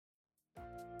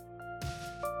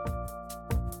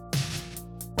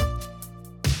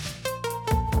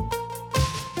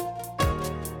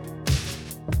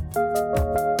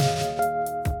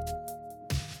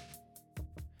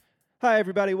Hi,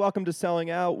 everybody. Welcome to Selling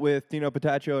Out with Dino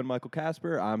Pataccio and Michael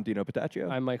Casper. I'm Dino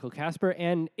Pataccio. I'm Michael Casper,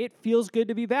 and it feels good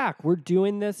to be back. We're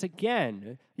doing this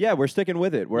again. Yeah, we're sticking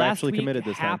with it. We're Last actually week committed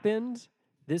this time. happened.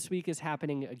 This week is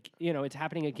happening. It's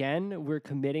happening again. We're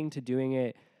committing to doing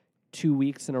it 2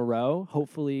 weeks in a row.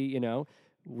 Hopefully,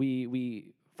 we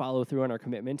follow through on our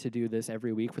commitment to do this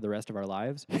every week for the rest of our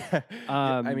lives.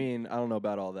 I mean, I don't know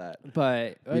about all that.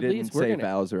 But We at didn't least we're say gonna.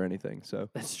 vows or anything, so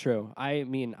That's true.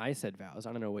 I said vows.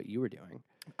 I don't know what you were doing.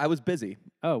 I was busy.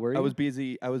 Oh, were you?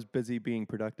 I was busy being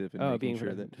productive and making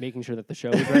sure making sure that the show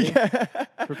was ready.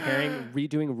 that. Preparing,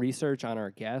 redoing research on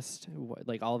our guest,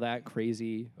 like all that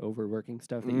crazy overworking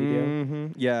stuff that you do. Mm-hmm.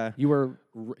 Yeah. You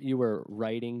were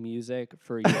writing music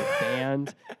for your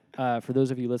band. For those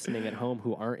of you listening at home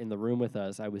who aren't in the room with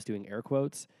us, I was doing air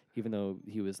quotes, even though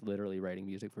he was literally writing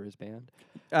music for his band.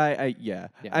 Yeah.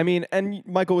 I mean, and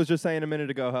Michael was just saying a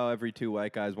minute ago how every two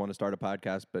white guys want to start a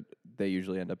podcast, but they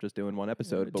usually end up just doing one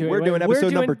episode. But we're doing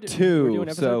episode number 2. We're doing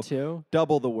episode 2.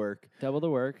 Double the work. Double the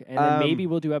work. And then maybe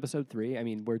we'll do episode 3. I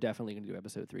mean, we're definitely going to do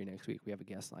episode 3 next week. We have a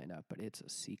guest lined up, but it's a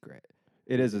secret.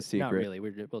 It is a secret. Not really.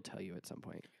 We'll tell you at some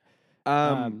point.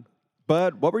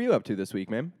 But what were you up to this week,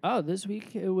 man? Oh, this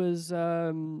week it was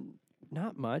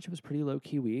not much. It was a pretty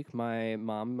low-key week. My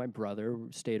mom and my brother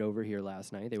stayed over here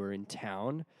last night. They were in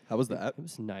town. How was that? It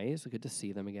was nice. Good to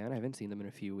see them again. I haven't seen them in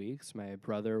a few weeks. My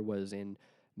brother was in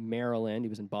Maryland. He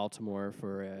was in Baltimore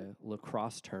for a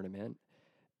lacrosse tournament.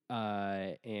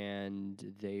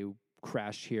 And they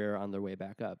crashed here on their way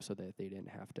back up so that they didn't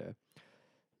have to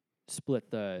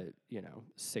split the,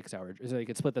 6 hour, so they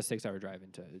could split the 6 hour drive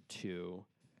into two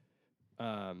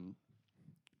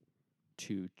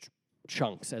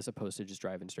chunks as opposed to just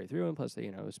driving straight through. And plus,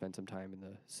 they, spend some time in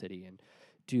the city and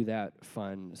do that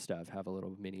fun stuff, have a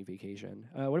little mini vacation.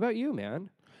 What about you, man?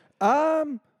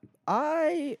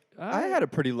 I had a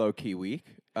pretty low key week.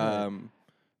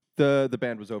 The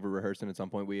band was over rehearsing at some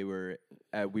point. We were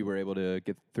able to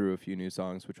get through a few new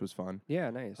songs, which was fun. Yeah,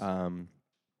 nice.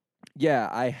 Yeah,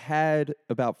 I had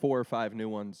about 4 or 5 new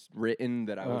ones written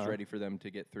that I was ready for them to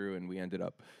get through, and we ended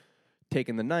up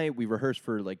taking the night. We rehearsed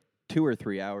for like 2 or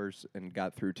 3 hours and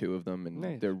got through 2 of them, and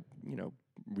nice. They're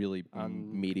really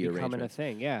meaty becoming arrangements. a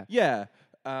thing. Yeah. Yeah.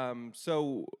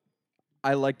 So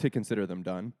I like to consider them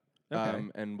done. Okay.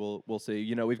 And we'll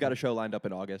see. We've got a show lined up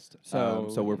in August, So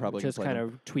we're probably just gonna play kind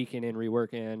them. of tweaking and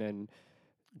reworking and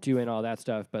doing all that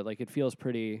stuff. But like, it feels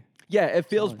pretty. Yeah, it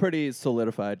feels solid. pretty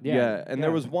solidified. Yeah, And yeah.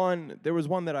 there was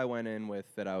one that I went in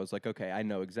with that I was like, okay, I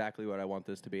know exactly what I want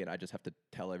this to be, and I just have to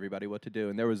tell everybody what to do.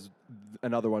 And there was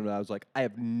another one that I was like, I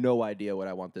have no idea what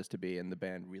I want this to be, and the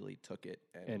band really took it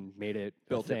And made it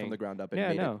built a it from thing. the ground up and Yeah,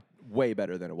 made no. it way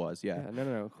better than it was. Yeah. Yeah,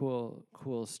 no.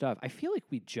 Cool stuff. I feel like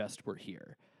we just were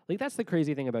here. Like, that's the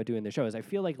crazy thing about doing the show is I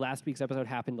feel like last week's episode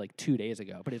happened like 2 days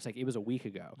ago, but it's like it was a week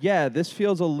ago. Yeah, this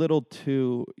feels a little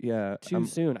too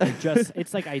Soon.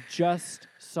 It's like I just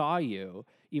saw you,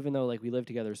 even though like we live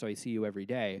together, so I see you every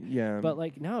day. Yeah. But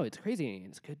like, no, it's crazy.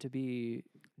 It's good to be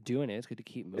doing it. It's good to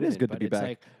keep moving. is good to but be it's back.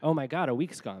 like, oh my God, a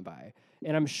week's gone by.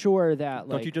 And I'm sure that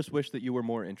like Don't you just wish that you were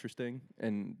more interesting?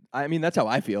 And I mean, that's how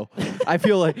I feel. I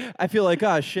feel like,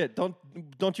 ah, shit.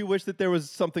 Don't you wish that there was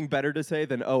something better to say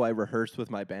than, oh, I rehearsed with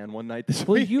my band one night this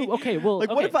week?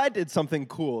 What if I did something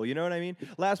cool? You know what I mean?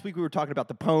 Last week we were talking about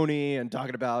the pony and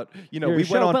talking about, we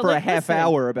went on for a half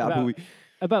hour about who we.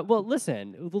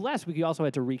 Listen, the last week you also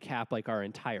had to recap like our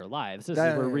entire lives. We're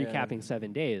recapping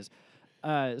 7 days.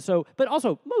 But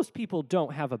also most people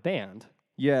don't have a band.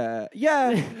 Yeah.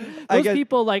 Most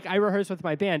people, like, I rehearse with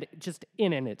my band just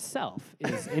in and itself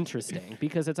is interesting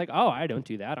because it's like, oh, I don't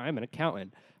do that. I'm an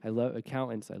accountant. I love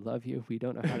accountants. I love you. We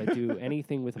don't know how to do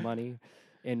anything with money,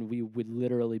 and we would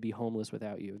literally be homeless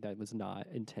without you. That was not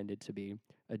intended to be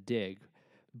a dig.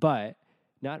 But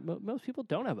most people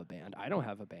don't have a band. I don't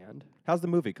have a band. How's the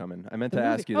movie coming? I meant to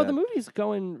ask you that. Oh, the movie's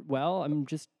going well. I'm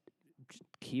just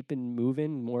keeping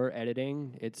moving, more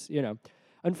editing. It's,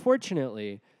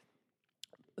 unfortunately,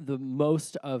 the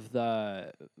most of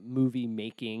the movie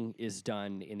making is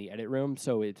done in the edit room.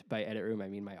 So it's by edit room, I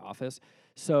mean my office.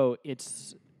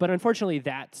 But unfortunately,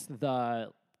 that's the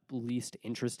least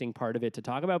interesting part of it to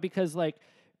talk about because like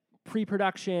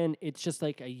pre-production, it's just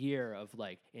like a year of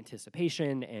like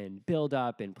anticipation and build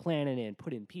up and planning and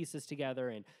putting pieces together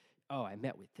and oh, I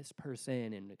met with this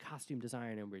person and a costume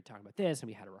designer and we were talking about this and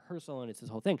we had a rehearsal and it's this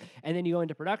whole thing. And then you go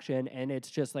into production and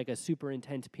it's just like a super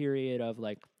intense period of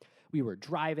like we were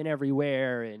driving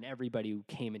everywhere and everybody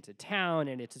came into town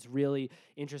and it's this really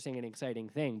interesting and exciting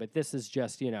thing. But this is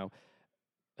just,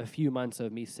 a few months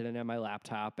of me sitting at my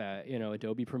laptop at,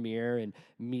 Adobe Premiere and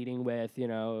meeting with,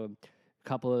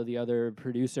 couple of the other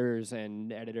producers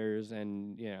and editors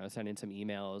and, sending some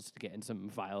emails, getting some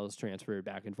files transferred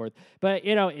back and forth. But,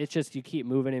 it's just you keep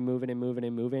moving and moving and moving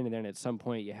and moving, and then at some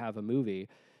point you have a movie.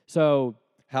 So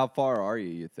how far are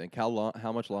you think? How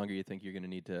much longer you think you're going to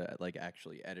need to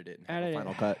actually edit it and have a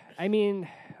final cut? I mean,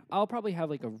 I'll probably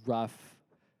have a rough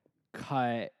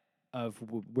cut of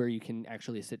where you can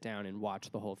actually sit down and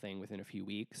watch the whole thing within a few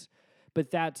weeks.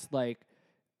 But that's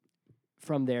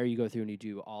from there you go through and you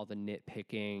do all the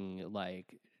nitpicking,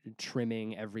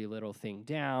 trimming every little thing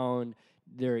down.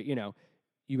 There,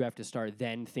 you have to start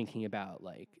then thinking about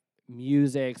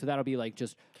music. So that'll be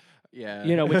just, which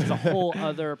is a whole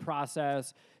other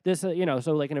process. This, so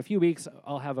in a few weeks,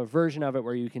 I'll have a version of it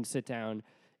where you can sit down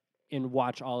and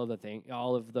watch all of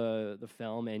the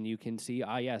film, and you can see,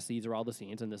 yes, these are all the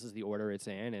scenes, and this is the order it's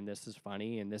in, and this is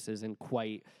funny, and this isn't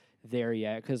quite there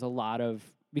yet, because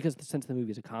since the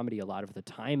movie is a comedy, a lot of the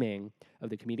timing of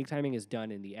the comedic timing is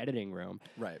done in the editing room.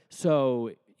 Right.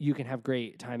 So you can have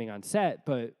great timing on set,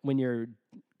 but when you're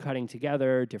cutting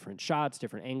together different shots,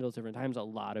 different angles, different times, a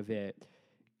lot of it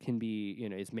can be,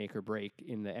 is make or break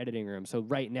in the editing room. So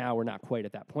right now we're not quite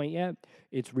at that point yet.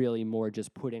 It's really more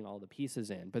just putting all the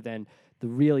pieces in. But then the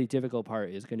really difficult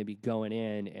part is going to be going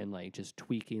in and just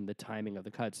tweaking the timing of the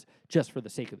cuts just for the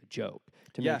sake of the joke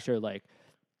to make sure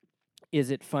is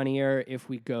it funnier if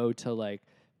we go to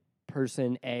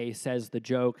person A says the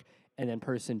joke and then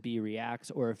person B reacts,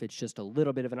 or if it's just a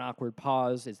little bit of an awkward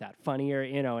pause, is that funnier?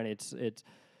 And it's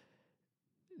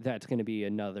that's going to be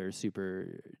another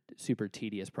super, super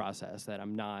tedious process that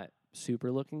I'm not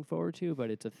super looking forward to, but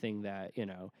it's a thing that,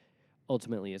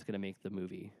 ultimately is going to make the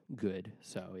movie good.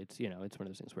 So it's, it's one of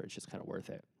those things where it's just kind of worth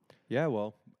it. Yeah,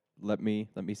 well, let me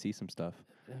see some stuff.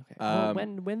 Okay. Well,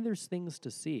 when there's things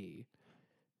to see,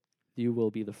 you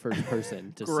will be the first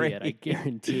person to see it, I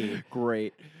guarantee.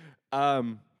 Great.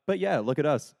 But yeah, look at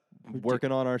us.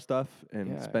 Working on our stuff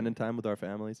and spending time with our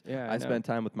families. Yeah, I spent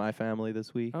time with my family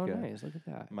this week. Oh, nice! Look at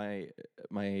that.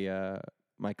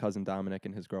 My cousin Dominic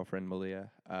and his girlfriend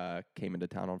Malia came into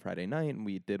town on Friday night, and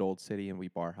we did Old City and we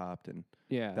bar hopped, and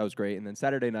that was great. And then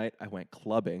Saturday night I went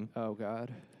clubbing. Oh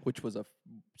God! Which was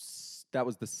that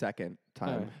was the second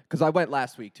time, because I went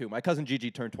last week too. My cousin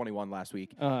Gigi turned 21 last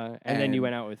week, and then you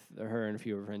went out with her and a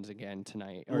few of her friends again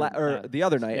tonight, or the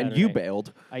other night, and you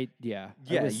bailed. You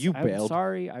bailed. I'm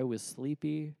sorry, I was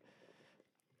sleepy,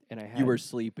 and you were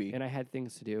sleepy, and I had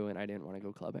things to do, and I didn't want to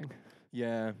go clubbing.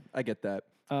 Yeah, I get that.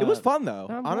 It was fun though.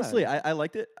 I'm honestly, I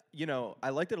liked it. I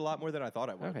liked it a lot more than I thought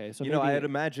I would. Okay, so I had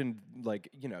imagined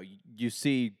you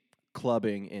see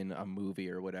clubbing in a movie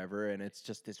or whatever, and it's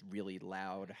just this really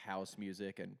loud house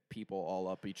music and people all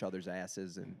up each other's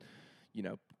asses, and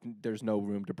there's no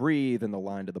room to breathe, and the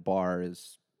line to the bar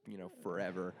is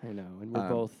forever. I know, and we're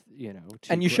both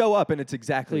and you show up and it's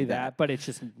exactly that, but it's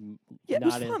just it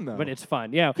was fun though. But it's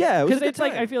fun, yeah, because it's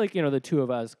I feel like the two of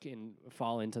us can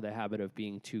fall into the habit of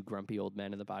being two grumpy old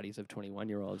men in the bodies of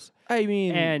 21-year-olds. I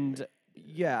mean, and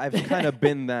yeah, I've kind of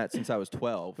been that since I was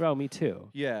 12. Well, me too.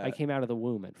 Yeah. I came out of the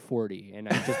womb at 40, and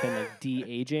I've just been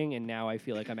de-aging, and now I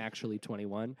feel like I'm actually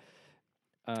 21.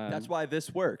 That's why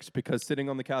this works, because sitting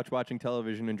on the couch watching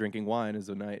television and drinking wine is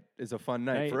a fun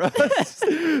night for us.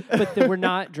 But we're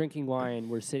not drinking wine.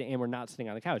 We're not sitting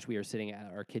on the couch. We are sitting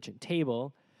at our kitchen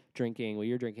table drinking. Well,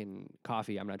 you're drinking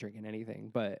coffee. I'm not drinking anything.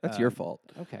 But that's your fault.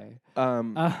 Okay.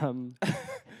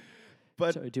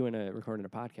 But so recording a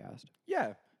podcast.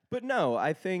 Yeah. But no,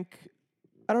 I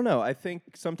don't know. I think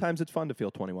sometimes it's fun to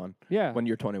feel 21. Yeah. When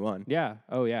you're 21. Yeah.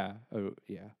 Oh, yeah. Oh,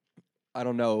 yeah. I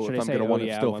don't know if I'm going to want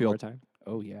to still feel. More time?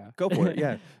 Oh, yeah. Go for it.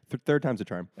 Yeah. Third time's a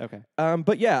charm. Okay.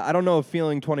 But yeah, I don't know if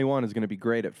feeling 21 is going to be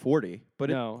great at 40. But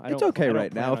it's okay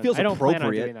right now. It feels appropriate. I don't plan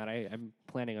on doing that. I'm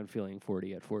planning on feeling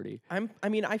 40 at 40.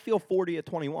 I feel 40 at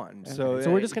 21. Okay. So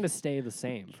we're just going to stay the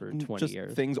same for 20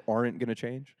 years. Things aren't going to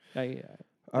change.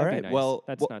 All right. Nice. Well,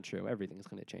 that's not true. Everything's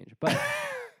going to change. But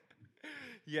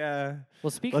yeah.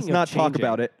 Well, let's not talk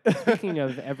about it. Speaking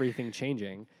of everything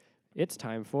changing, it's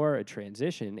time for a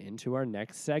transition into our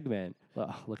next segment.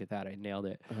 Oh, look at that. I nailed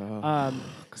it.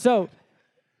 So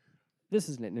this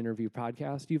is an interview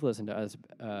podcast. You've listened to us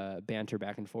banter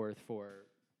back and forth for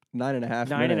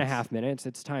 9.5 minutes.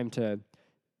 It's time to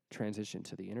transition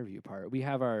to the interview part. We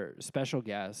have our special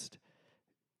guest,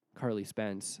 Carly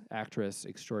Spence, actress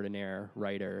extraordinaire,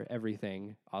 writer,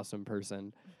 everything, awesome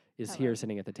person, is here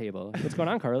sitting at the table. What's going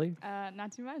on, Carly?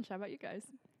 Not too much. How about you guys?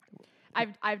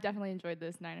 I've definitely enjoyed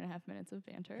this 9.5 minutes of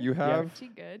banter. You have?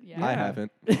 Pretty good. Yeah. I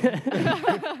haven't.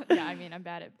 Yeah, I mean, I'm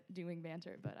bad at doing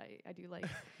banter, but I do like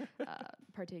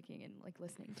partaking and like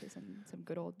listening to some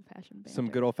good old fashioned banter. Some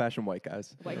good old fashioned white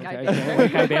guys. White guy Okay, banter.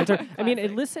 white guy banter. I mean,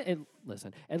 Classic.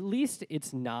 listen. At least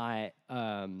it's not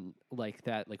like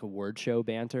that, like a word show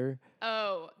banter.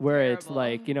 Oh, Where it's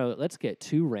terrible. like, let's get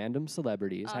two random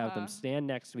celebrities, have them Uh-huh. stand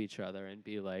next to each other and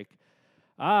be like,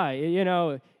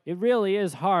 it really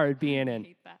is hard being an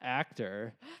hate that.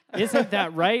 actor. Isn't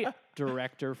that right,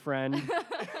 director friend?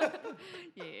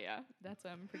 yeah. That's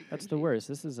pretty. That's the cringy. worst.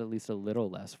 This is at least a little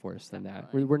less forced than that.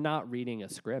 Definitely. We're not reading a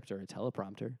script or a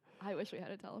teleprompter. I wish we had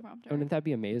a teleprompter. Wouldn't that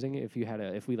be amazing if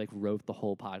we like wrote the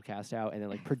whole podcast out and then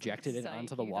like projected it Psych,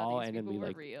 onto the you thought wall these and then people we were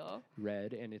like real.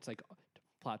 read and it's like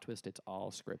plot twist, it's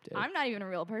all scripted. I'm not even a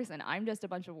real person. I'm just a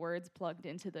bunch of words plugged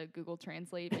into the Google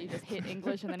Translate. But you just hit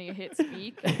English and then you hit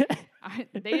speak.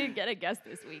 They didn't get a guest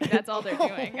this week. That's all they're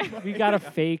doing. We got a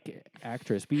fake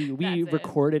actress. We That's it.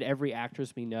 recorded every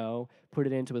actress we know, put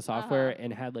it into a software, Uh-huh.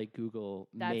 and had like Google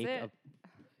That's make it.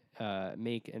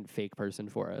 make and fake person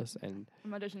for us. And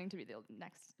I'm auditioning to be the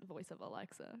next voice of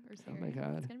Alexa or Siri. my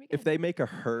God. It's gonna be If good. they make a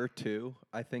her too,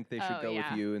 I think they should Oh, go yeah.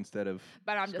 with you instead of.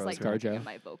 But I'm just like Scarlett looking ScarJo. at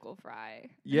my vocal fry.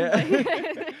 Yeah.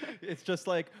 It's just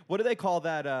like, what do they call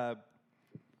that?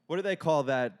 What do they call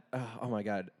that? Oh my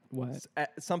God. what?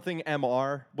 Something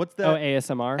MR. What's Oh, that?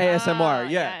 ASMR. ASMR. Ah,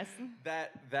 Yeah. yes.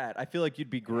 That. I feel like you'd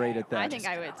be great at that. I think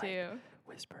I would too.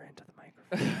 Whisper into the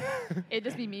microphone. It'd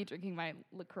just be me drinking my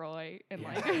LaCroix and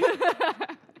like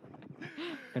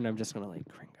And I'm just gonna like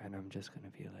and I'm just gonna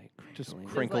be like Just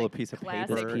crinkling. crinkle a like piece of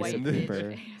classic paper. piece white of and bitch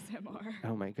paper. ASMR.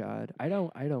 Oh my God. I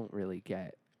don't really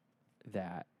get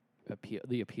that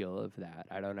the appeal of that.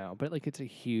 I don't know. But like it's a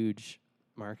huge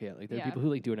market. Like there are Yeah. people who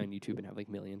like do it on YouTube and have like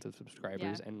millions of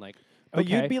subscribers Yeah. and like But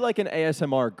okay. you'd be like an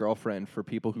ASMR girlfriend for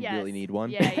people who really Yes. need one.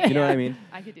 Yeah, You know what I yeah. mean?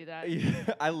 I could do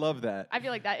that. I love that. I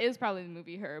feel like that is probably the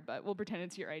movie Her, but we'll pretend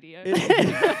it's your idea.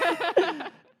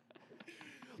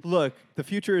 Look, the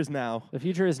future is now. the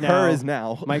future is now. Her is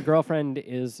now. My girlfriend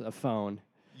is a phone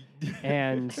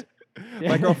and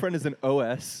My girlfriend is an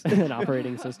OS. an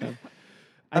operating system.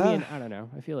 I Uh. mean, I don't know.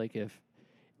 I feel like if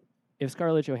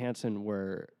Scarlett Johansson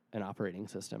were an operating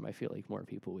system, I feel like more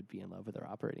people would be in love with their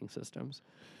operating systems.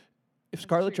 If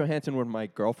Scarlett true. Johansson were my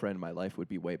girlfriend, my life would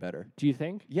be way better. Do you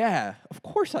think? Yeah, of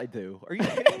course I do. Are you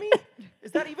kidding me?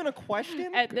 Is that even a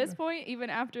question? At this point, even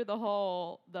after the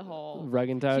whole Rug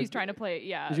and tug? she's trying to play,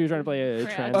 yeah. She was trying to play a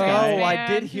trans Oh, guy. I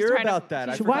did She's hear trying to- about that.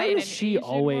 I she's So why playing is an she Asian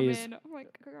always- woman. I'm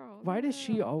like, girl. Why does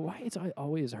she? no. Why it's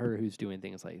always her who's doing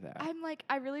things like that? I'm like,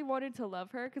 I really wanted to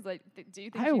love her because, like, do you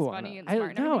think I she's wanna- funny and I- smart?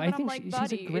 and no, everything? I But think I'm like, she's a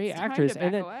buddy, great it's time actress, to and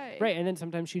back then away. right, and then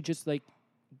sometimes she just like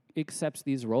accepts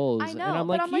these roles, I know, and I'm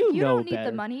but like, I'm like, you know don't need better.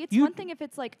 the money. It's You- one thing if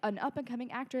it's like an up and coming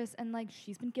actress and like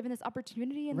she's been given this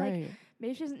opportunity and like Right,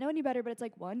 maybe she doesn't know any better, but it's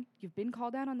like one, you've been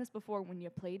called out on this before when you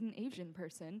played an Asian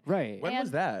person. right. When was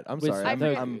and- that? I'm With sorry. I I'm,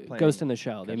 forget- I'm playing. Ghost in the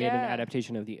Shell. They made an Yeah.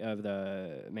 adaptation of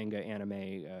the manga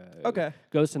anime. Okay.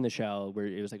 Ghost in the Shell, where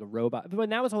it was like a robot. But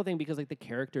that was the whole thing because like the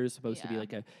character is supposed to be Yeah.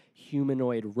 like a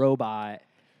humanoid robot.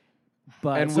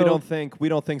 But And so, we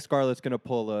don't think Scarlett's gonna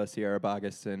pull Sierra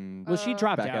Bogus and well, she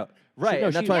dropped back out. out. Right, no,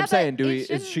 and that's she- what Yeah, I'm saying. but Do it we?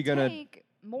 Is she shouldn't gonna? take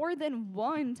more than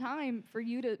one time for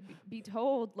you to be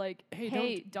told like, Hey,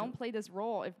 hey, don't- don't play this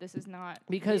role if this is not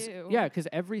Because you. because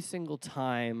every single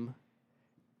time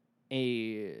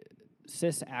a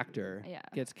cis actor Yeah.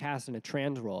 gets cast in a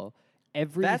trans role,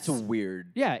 every That's s-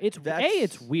 weird. yeah, it's That's-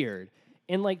 it's weird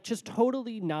and like just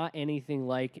totally not anything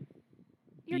like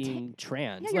You're ta- being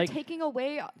trans. Yeah, you're like taking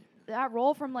away that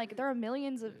role from like there are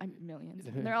millions.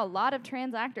 There are a lot of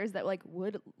trans actors that like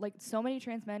would like so many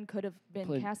trans men could have been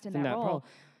Played cast in in that, that role. role.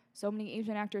 So many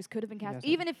Asian actors could have been cast. Yes.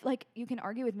 Even if like you can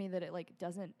argue with me that it like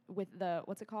doesn't with the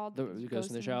what's it called? the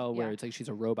Ghost in the Shell, where yeah. it's like she's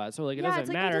a robot, so like it Yeah, doesn't it's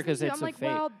like, matter it doesn't because do- it's I'm a like, fake.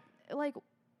 well, like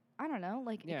I don't know,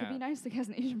 like it Yeah. could be nice to cast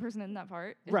an Asian person in that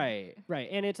part. Right,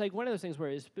 and it's like one of those things where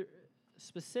it's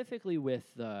specifically with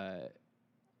her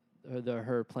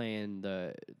playing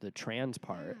the trans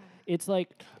part. It's like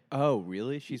Oh,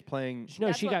 really? She's playing. no,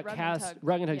 That's she what got Rug and cast. Tug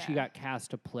Rug and did, Tug, she yeah. got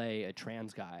cast to play a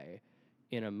trans guy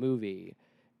in a movie,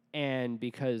 and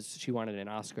because she wanted an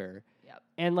Oscar, Yep.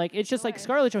 and like it's just like Boy.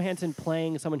 Scarlett Johansson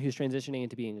playing someone who's transitioning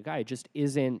into being a guy just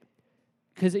isn't.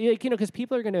 Because because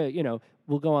people are gonna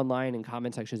will go online and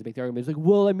comment sections and make the argument. It's like,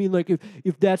 well, I mean, like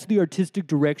if that's the artistic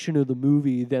direction of the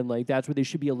movie, then like that's what they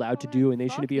should be allowed to do, and they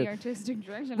shouldn't be. the artistic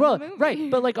direction Well, of the movie. right,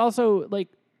 but like also like,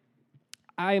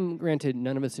 I'm granted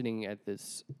none of us sitting at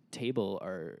this table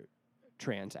are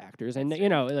trans actors, and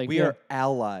like We are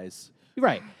allies.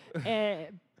 right,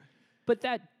 but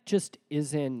that just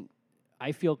isn't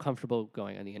I feel comfortable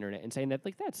going on the internet and saying that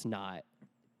like that's not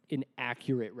an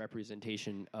accurate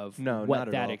representation of not what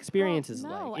at that all. experience is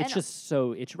no, like. It's and just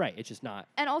so it's right. It's just not.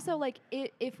 And also, like,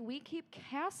 if we keep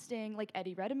casting, like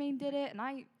Eddie Redmayne did it, and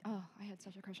I had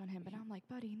such a crush on him, but I'm like,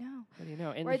 buddy, no. But you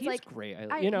know, and Where it's he's like, great.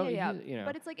 Yeah. You know.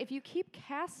 But it's like if you keep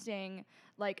casting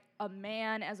like a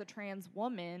man as a trans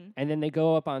woman, And then they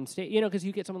go up on stage, you know, because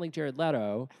you get someone like Jared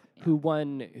Leto, who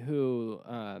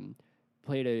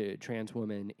played a trans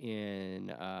woman in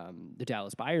the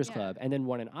Dallas Buyers Club, and then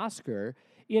won an Oscar.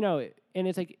 You know, and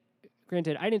it's like,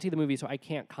 granted, I didn't see the movie, so I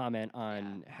can't comment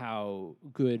on how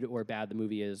good or bad the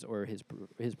movie is or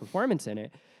his performance in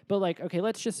it. But like, okay,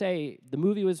 let's just say the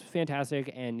movie was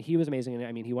fantastic and he was amazing, and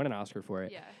I mean, he won an Oscar for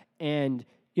it. Yeah. And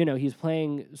you know, he's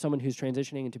playing someone who's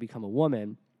transitioning to become a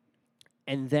woman,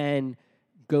 and then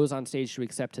goes on stage to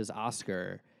accept his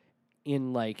Oscar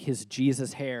in like his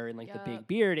Jesus hair and like the big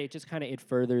beard. It just kind of it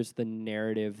furthers the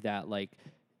narrative that like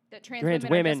that trans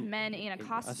women are just men in a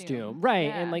costume. Right?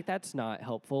 Yeah. And like that's not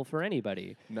helpful for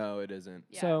anybody. No, it isn't.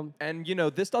 Yeah. So And you know,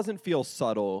 this doesn't feel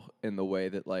subtle in the way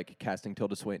that like casting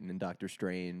Tilda Swinton in Doctor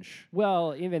Strange.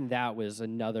 well, even that was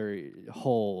another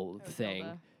whole That was thing.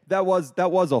 Hilda.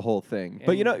 That was a whole thing.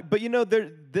 But And- you know,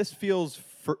 this feels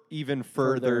even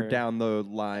further Further. down the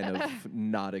line of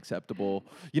not acceptable.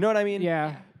 You know what I mean?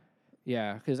 Yeah.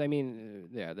 Yeah, because I mean,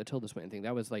 the Tilda Swinton thing,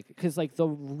 that was like, because like the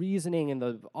reasoning and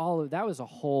that was a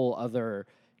whole other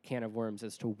can of worms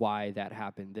as to why that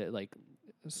happened. That like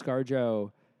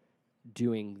ScarJo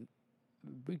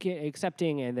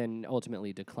accepting and then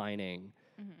ultimately declining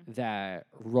that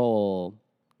role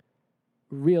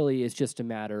really is just a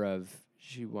matter of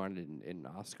she wanted an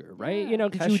Oscar, right? Yeah. You know,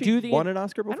 because Has you she do the won an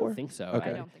Oscar I before? don't think so. Okay.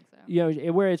 I don't think so. You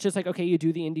know, where it's just like, okay, you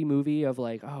do the indie movie of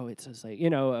like, oh, it's just like, you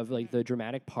know, of like the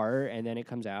dramatic part, and then it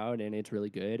comes out and it's really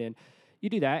good, and you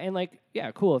do that, and like,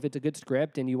 yeah, cool. If it's a good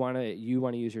script and you want to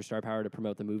use your star power to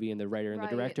promote the movie and the writer and the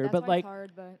director, That's but why like, it's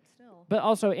hard, but still. but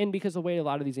also, and because the way a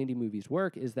lot of these indie movies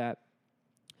work is that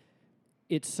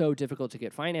it's so difficult to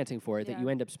get financing for it that Yeah. you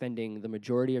end up spending the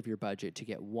majority of your budget to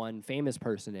get one famous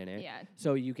person in it. Yeah.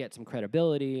 So you get some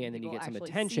credibility, and then you People get some actually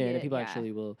see attention, and it, people yeah.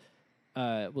 actually will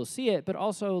see it. But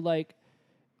also, like,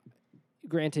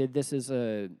 granted, this is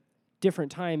a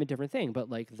different time, a different thing. But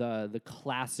like the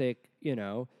classic, you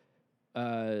know,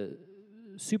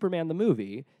 Superman the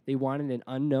movie, they wanted an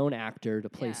unknown actor to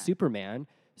play Yeah. Superman.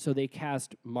 So they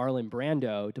cast Marlon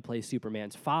Brando to play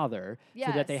Superman's father,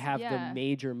 so that they Yes, have yeah. the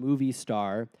major movie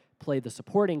star play the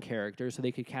supporting character, so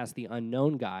they could cast the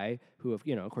unknown guy, who,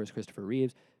 you know, of course, Christopher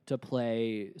Reeves, to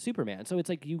play Superman. So it's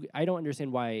like I don't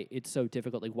understand why it's so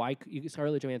difficult. Like why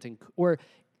Scarlett Johansson or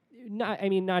not? I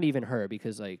mean, not even her,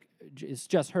 because like it's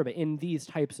just her. But in these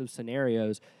types of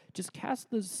scenarios, just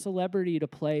cast the celebrity to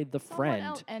play the friend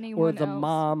or anyone the else,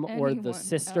 mom or the anyone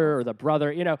sister or else. the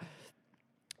brother. You know.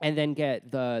 And then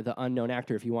get the unknown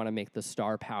actor if you want to make the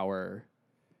star power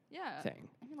Yeah. thing.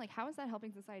 I mean, like, how is that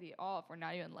helping society at all if we're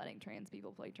not even letting trans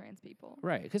people play trans people?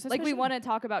 Right. Because Like, we want to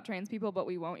talk about trans people, but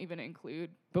we won't even include.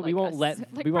 But we like, won't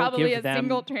let- like we won't probably give a them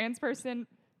single trans person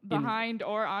behind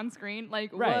or on screen.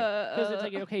 Like, Right. Because it's whoa.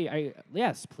 like, okay,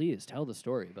 yes, please tell the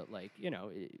story, but like, you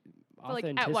know, But, like,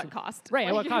 at what cost? Right,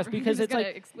 at Like, what cost? you're Because just it's gonna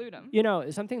like, exclude them. you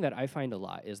know, something that I find a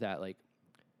lot is that like,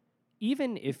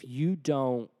 even if you're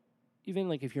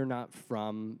not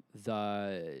from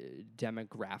the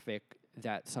demographic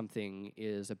that something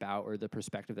is about or the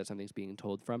perspective that something's being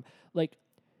told from, like,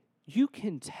 you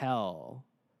can tell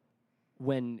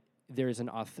when there's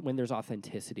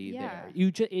authenticity there.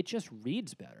 It just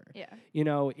reads better. Yeah. You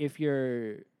know, if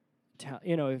you're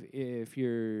if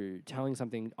you're telling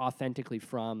something authentically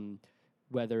from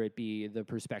whether it be the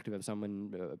perspective of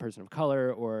someone, a person of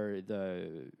color, or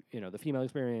the female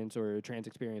experience, or trans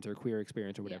experience, or queer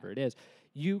experience, or whatever it is,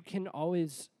 you can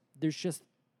always. There's just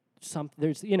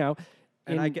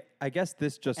And I guess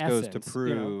this just goes to essence,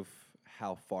 you know? prove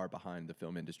how far behind the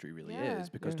film industry really Yeah. is,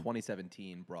 because Yeah.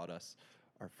 2017 brought us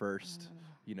our first,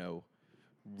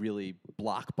 really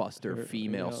blockbuster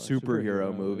female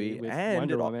superhero movie, with and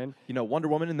Wonder Woman. Wonder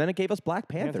Woman, and then it gave us Black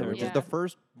Panther, which is Yeah. the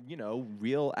first,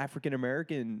 real African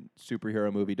American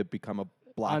superhero movie to become a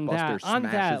blockbuster on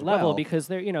smash that as level, well. because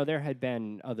there had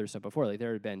been other stuff before, like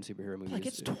there had been superhero movies. Like,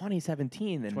 it's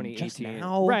 2017 and 2018, just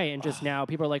now, right? And just now,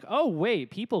 people are like, "Oh, wait,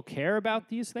 people care about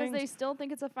these Because things." they still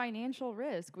think it's a financial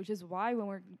risk, which is why when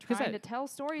we're 'Cause trying that- to tell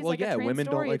stories Well, like yeah, a trans women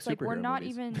don't story, like it's like we're superhero not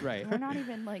movies. even Right. we're not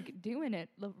even like doing it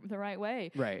the right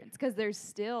way. Right. It's because there's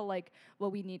still like, well,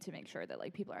 we need to make sure that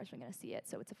like people are actually going to see it,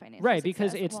 so it's a financial Right,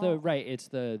 because success. it's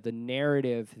the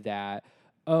narrative that,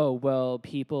 oh, well,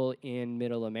 people in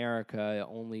middle America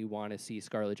only want to see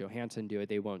Scarlett Johansson do it.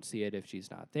 They won't see it if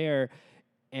she's not there.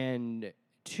 And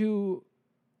to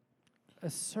a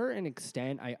certain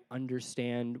extent, I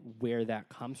understand where that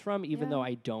comes from, even though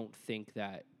I don't think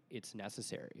that it's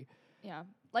necessary. Yeah.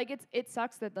 Like it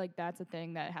sucks that like that's a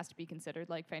thing that has to be considered.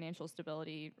 Like financial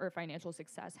stability or financial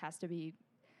success has to be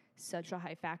such a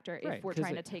high factor if we're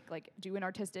trying to do an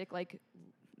artistic, like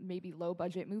maybe low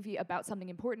budget movie about something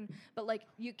important. But like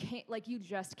you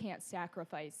just can't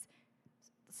sacrifice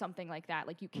something like that.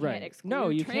 Like you can't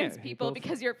exclude trans people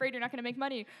because you're afraid you're not going to make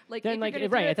money. Like then like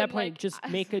at that point, just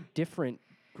make a different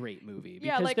great movie.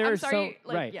 Because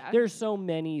there's so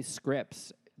many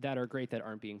scripts that are great that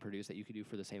aren't being produced that you could do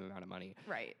for the same amount of money.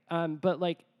 Right. But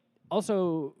like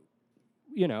also,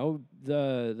 you know,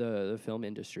 the film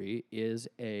industry is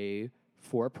a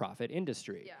for-profit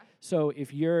industry. Yeah. So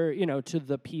if you're, you know, to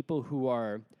the people who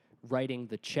are writing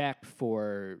the check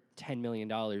for $10 million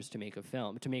to make a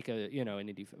film, to make a, you know, an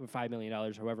indie $5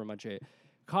 million, however much it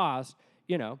costs,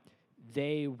 you know,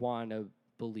 they want to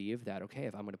believe that, okay,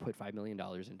 if I'm going to put $5 million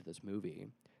into this movie,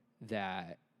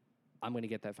 that I'm going to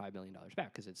get that $5 million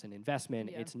back because it's an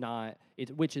investment. It's not,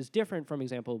 which is different from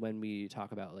example when we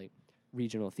talk about like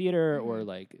regional theater or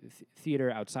like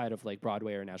theater outside of like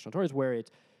Broadway or national tours where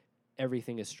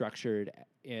everything is structured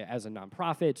as a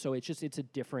nonprofit. So it's a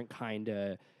different kind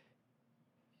of,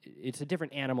 it's a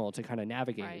different animal to kind of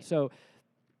navigate. Right. So,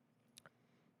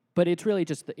 but it's really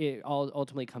just, it all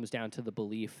ultimately comes down to the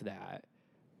belief that,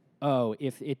 oh,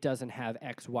 if it doesn't have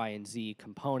X, Y, and Z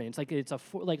components, like it's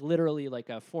literally like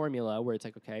a formula where it's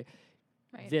like, okay,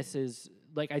 this is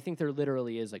like, I think there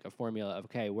literally is like a formula of,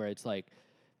 okay, where it's like,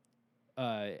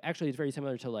 actually it's very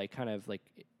similar to like kind of like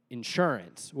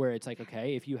insurance where it's like,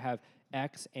 okay, if you have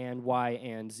X and Y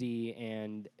and Z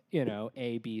and, you know,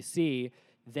 A, B, C,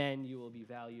 then you will be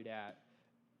valued at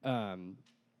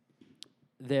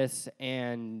this,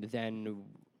 and then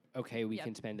okay, we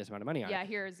can spend this amount of money on it. Yeah,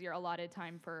 here's your allotted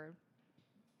time for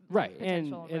right,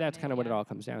 and that's kind of what it all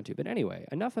comes down to. But anyway,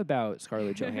 enough about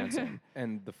Scarlett Johansson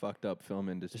and the fucked up film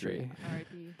industry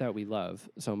that we love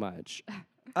so much.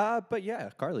 But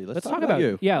yeah, Carly, let's talk about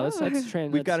you. Yeah, let's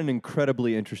We've got an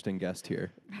incredibly interesting guest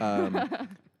here.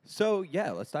 So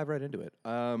yeah, let's dive right into it.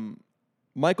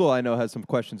 Michael, I know, has some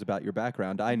questions about your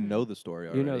background. I know the story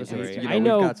already. You know the story. I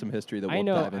know we've got some history that we'll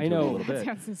dive into a little bit. That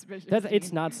sounds suspicious.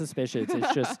 It's not suspicious.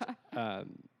 It's just,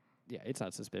 it's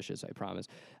not suspicious, I promise.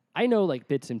 I know like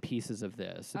bits and pieces of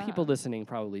this. The people listening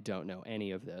probably don't know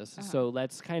any of this. So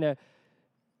let's kind of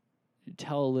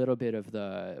tell a little bit of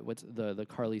the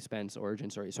Carly Spence origin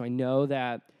story. So I know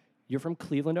that you're from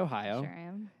Cleveland, Ohio. Sure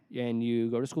am. And you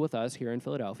go to school with us here in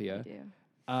Philadelphia. I do.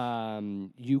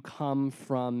 You come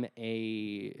from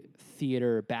a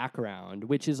theater background,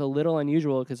 which is a little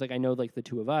unusual because, like, I know, like, the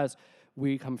two of us,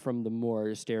 we come from the more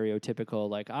stereotypical,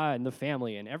 like, in the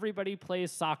family, and everybody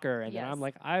plays soccer, and then I'm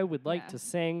like, I would like to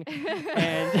sing,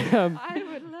 and I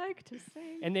would like to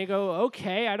sing, and they go,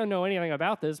 okay, I don't know anything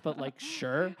about this, but like,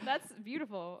 sure, that's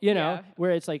beautiful, you know,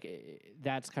 where it's like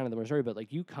that's kind of the more story, but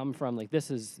like you come from like this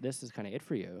is kind of it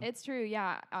for you. It's true,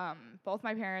 yeah. Both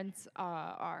my parents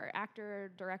are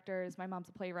actor directors. My mom's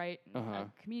a playwright, a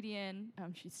comedian.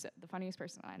 She's the funniest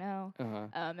person I know.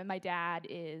 And my dad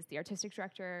is the artistic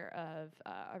director of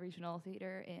a regional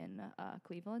theater in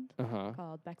Cleveland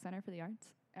called Beck Center for the Arts.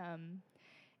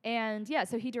 And yeah,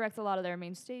 so he directs a lot of their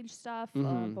main stage stuff,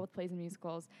 both plays and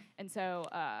musicals. And so,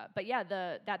 but yeah,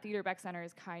 that theater Beck Center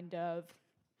is kind of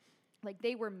like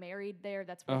they were married there.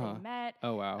 That's where they met.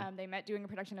 Oh, wow. They met doing a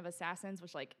production of Assassins,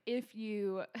 which like if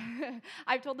you,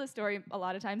 I've told this story a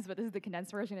lot of times, but this is the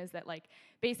condensed version, is that like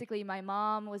basically my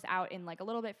mom was out in like a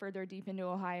little bit further deep into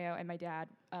Ohio, and my dad,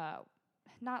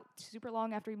 not super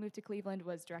long after he moved to Cleveland,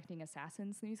 was directing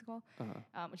Assassins, the musical,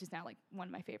 which is now like one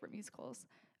of my favorite musicals.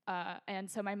 And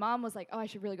so my mom was like, oh, I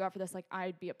should really go out for this. Like,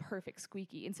 I'd be a perfect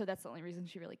Squeaky. And so that's the only reason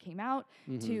she really came out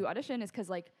to audition, is because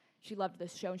like she loved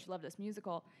this show and she loved this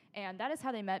musical. And that is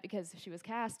how they met, because she was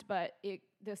cast. But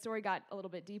the story got a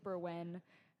little bit deeper when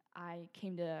I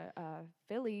came to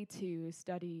Philly to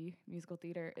study musical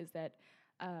theater, is that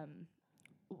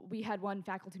we had one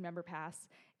faculty member pass,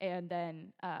 and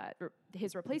then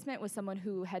his replacement was someone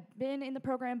who had been in the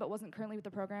program but wasn't currently with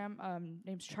the program,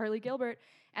 named Charlie Gilbert.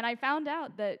 And I found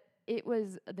out that it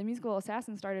was the musical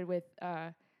Assassin started with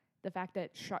the fact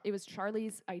that it was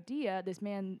Charlie's idea, this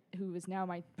man who is now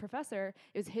my professor,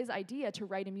 it was his idea to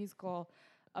write a musical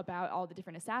about all the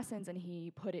different assassins, and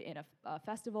he put it in a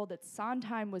festival that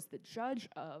Sondheim was the judge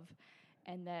of,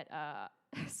 and that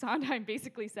Sondheim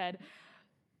basically said,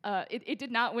 it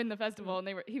did not win the festival, and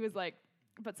he was like,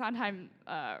 but Sondheim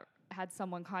had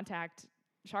someone contact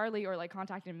Charlie or like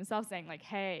contacted him himself saying like,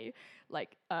 hey,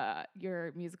 like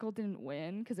your musical didn't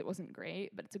win because it wasn't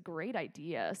great, but it's a great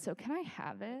idea. So can I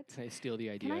have it? Can I steal the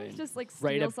idea? Can I and just like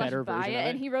write a steal better buy version it? of it?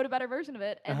 And he wrote a better version of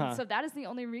it. And so that is the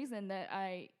only reason that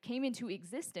I came into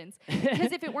existence.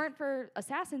 Because if it weren't for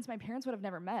Assassins, my parents would have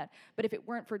never met. But if it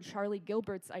weren't for Charlie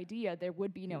Gilbert's idea, there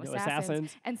would be no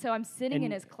Assassins. And so I'm sitting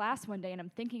in his class one day and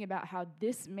I'm thinking about how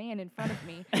this man in front of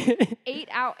me,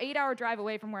 8-hour drive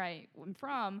away from where I am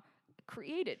from,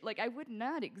 created. Like I would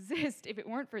not exist if it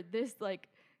weren't for this like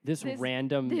this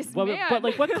random man. But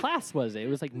like what class was it? It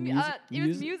was like music. It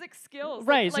was music skills.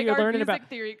 Right. So like you're our learning music about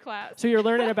theory class. So you're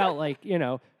learning about like, you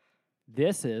know,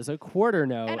 this is a quarter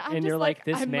note, and you're like,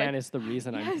 this I'm man like, is the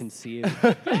reason I'm conceived.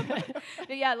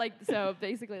 Yeah, like so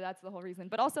basically that's the whole reason.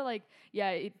 But also like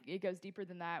it goes deeper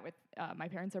than that. With my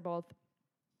parents are both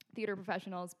theater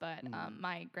professionals, but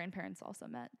my grandparents also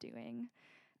met doing.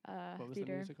 What was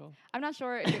theater. the musical? I'm not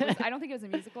sure. If it was, I don't think it was a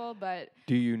musical, but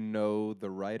Do you know the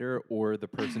writer or the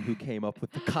person who came up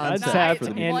with the concept? Concept, for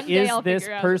the and One day is I'll this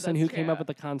figure out person that who that's came up true. with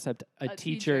the concept a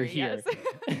teacher here?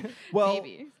 Yes. Well,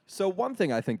 Maybe. so one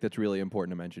thing I think that's really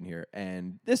important to mention here,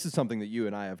 and this is something that you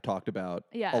and I have talked about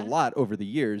Yeah. a lot over the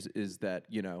years, is that,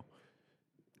 you know,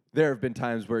 there have been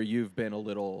times where you've been a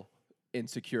little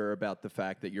insecure about the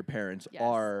fact that your parents Yes.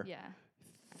 are Yeah.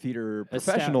 theater Right.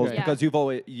 professionals Yeah. because you've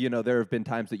always, you know, there have been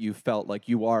times that you felt like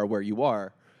you are where you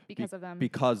are Because of them.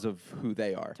 because of who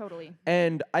they are. Totally.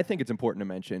 And I think it's important to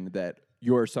mention that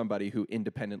you're somebody who,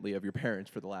 independently of your parents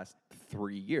for the last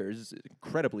 3 years, is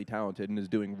incredibly talented and is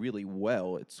doing really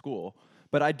well at school.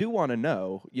 But I do want to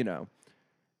know, you know,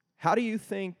 how do you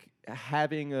think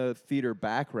having a theater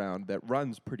background that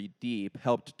runs pretty deep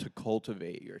helped to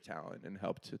cultivate your talent and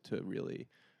helped to really...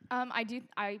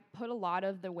 I put a lot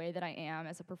of the way that I am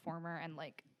as a performer and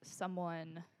like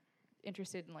someone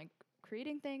interested in like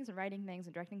creating things and writing things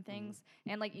and directing things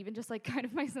and like even just like kind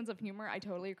of my sense of humor, I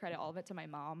totally credit all of it to my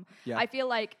mom. Yeah. I feel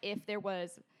like if there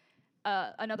was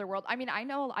another world, I mean,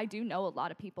 I do know a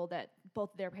lot of people that both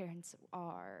their parents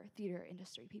are theater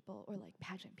industry people or like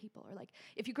pageant people, or like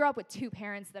if you grow up with two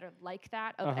parents that are like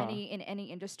that of in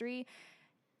any industry,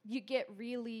 you get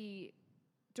really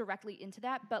directly into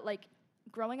that. But like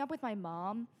growing up with my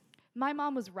mom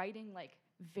was writing like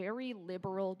very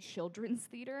liberal children's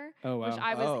theater, Oh, wow. which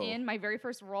I was Oh. in. My very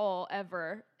first role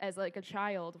ever as like a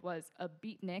child was a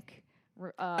beatnik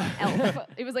elf.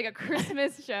 It was like a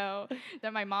Christmas show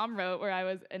that my mom wrote where I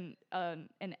was an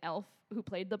elf who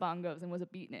played the bongos and was a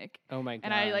beatnik. Oh my god.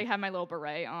 And I like had my little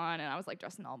beret on and I was like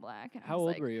dressed in all black. And I How was, old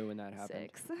like, were you when that happened?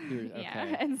 6. You were- Yeah.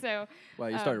 okay. And so Wow,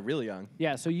 you started really young.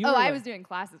 Yeah, so you oh, were I like- was doing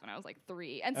classes when I was like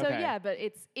 3. And so Okay. yeah, but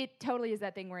it totally is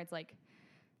that thing where it's like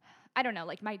I don't know,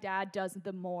 like my dad does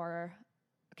the more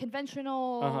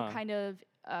conventional kind of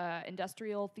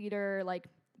industrial theater, like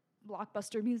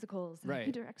blockbuster musicals. And Right.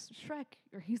 he directs Shrek,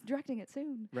 or he's directing it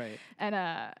soon. Right.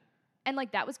 And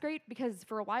like that was great because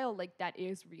for a while, like that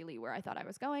is really where I thought I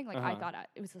was going. Like I thought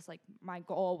it was just like my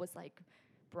goal was like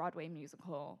Broadway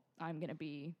musical. I'm gonna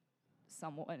be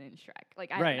someone in Shrek.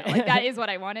 Like I don't know, like that is what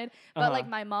I wanted. But like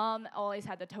my mom always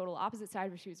had the total opposite side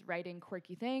where she was writing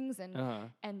quirky things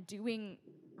and doing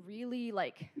really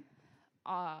like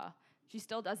she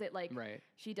still does it like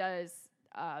she does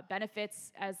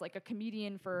benefits as like a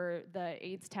comedian for the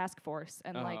AIDS task force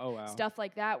and like stuff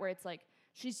like that where it's like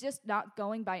she's just not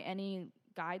going by any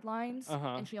guidelines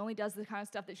and she only does the kind of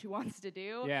stuff that she wants to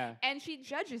do. Yeah. And she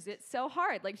judges it so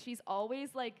hard. Like she's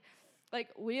always like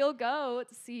we'll go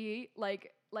to see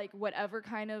like whatever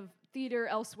kind of theater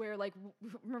elsewhere. Like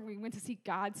remember we went to see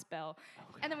Godspell,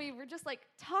 and then we were just like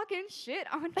talking shit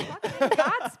on fucking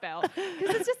Godspell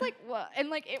because it's just like what and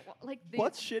like it like the,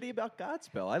 What's shitty about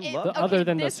Godspell? I it- love okay, Other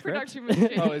than the this script? production was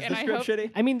shitty. Oh, is and the I script hope-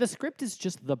 shitty? I mean, the script is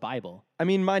just the Bible. I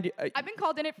mean, mind you, I've been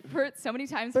called in it for so many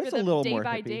times There's for a the little day more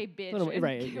by hippie. day bitch Little- and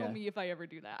right, kill yeah. me if I ever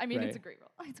do that. I mean, Right. it's a great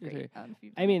role. It's great. If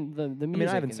you- I mean, the music. I mean,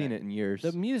 I haven't in seen that- it in years.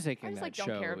 The music I in just, that like, don't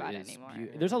show care about it is anymore.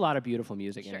 there's a lot of beautiful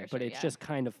music in Sure, it, but sure, it's yeah. just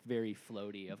kind of very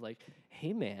floaty. Of like,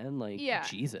 hey man, like Yeah.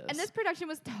 Jesus. And this production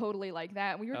was totally like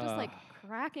that. We were just like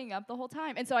cracking up the whole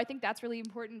time. And so I think that's really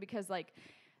important because like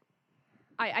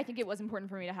I think it was important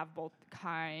for me to have both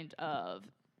kind of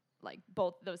like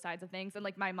both those sides of things. And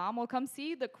like my mom will come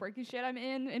see the quirky shit I'm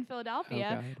in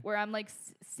Philadelphia God. where I'm like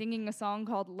singing a song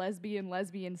called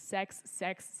lesbian sex.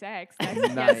 That's,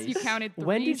 Nice. Yes, you counted 3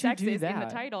 When did you do sexes in the that?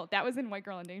 title. That was in White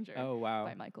Girl in Danger Oh wow.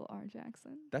 by Michael R.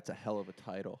 Jackson. That's a hell of a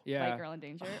title. Yeah. White Girl in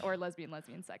Danger or lesbian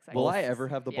sex. Will I guess. ever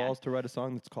have the Yeah. balls to write a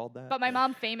song that's called that? But my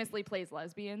mom famously plays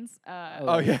lesbians.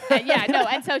 Oh, yeah. Yeah, no,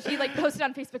 and so she like posted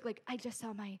on Facebook like I just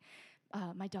saw my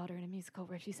my daughter in a musical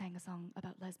where she sang a song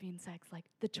about lesbian sex, like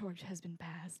the torch has been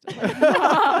passed.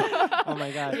 Oh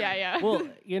my God. Yeah. Well,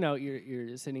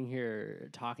 you're sitting here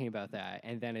talking about that,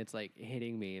 and then it's like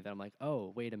hitting me that I'm like,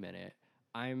 oh, wait a minute.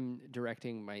 I'm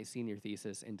directing my senior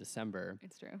thesis in December.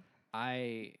 It's true.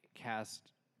 I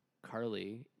cast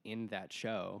Carly in that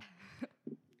show.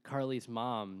 Carly's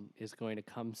mom is going to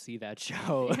come see that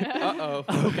show. Uh-oh.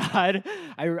 Oh God,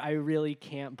 I really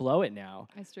can't blow it now.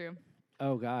 It's true.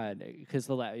 Oh God, because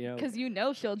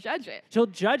Because she'll judge it. she'll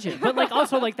judge it, but like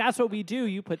also like that's what we do.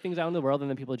 You put things out in the world and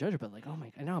then people judge it. But like, oh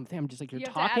my God, now I'm just like you're you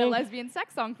have talking. to add a lesbian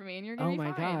sex song for me, and you're gonna Oh be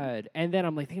my fine. God, and then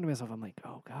I'm like thinking to myself, I'm like,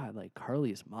 oh God, like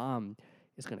Carly's mom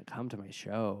is gonna come to my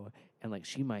show and like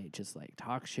she might just like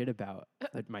talk shit about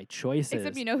my choices.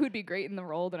 Except who'd be great in the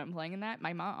role that I'm playing in that?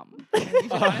 My mom. You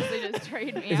should honestly just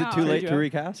trade me Is out. it too late Yeah. to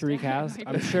recast? to recast. Like,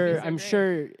 I'm that'd be sure. so I'm great.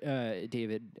 sure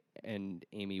David and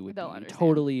Amy would They'll be understand.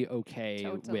 totally okay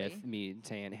Totally. with me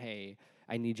saying, "Hey,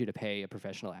 I need you to pay a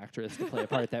professional actress to play a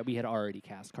part that we had already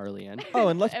cast Carly in." Oh,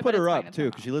 and let's But put it's her fine, up it's too, fine.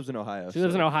 because she lives in Ohio. She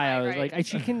lives in so- Ohio. Right. Like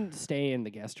she can stay in the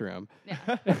guest room,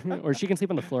 Yeah. or she can sleep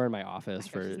on the floor in my office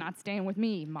She's for not staying with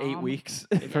me, Mom. 8 weeks.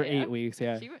 for Yeah. 8 weeks.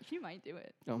 Yeah. She might do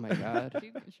it. Oh my God.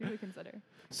 She would consider.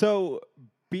 So,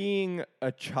 being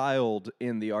a child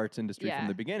in the arts industry Yeah. from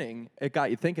the beginning, it got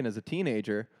you thinking as a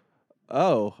teenager,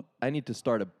 oh, I need to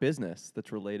start a business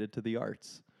that's related to the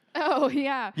arts. Oh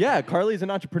yeah. Yeah, Carly's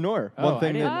an entrepreneur. Oh, One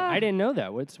thing I didn't know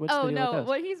that. What's Oh the deal no, with this?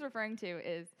 what he's referring to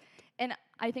is, and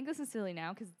I think this is silly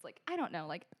now because it's like I don't know,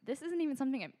 like this isn't even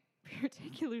something I'm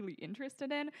particularly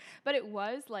interested in, but it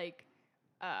was like,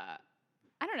 I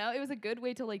don't know, it was a good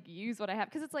way to like use what I have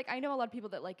because it's like I know a lot of people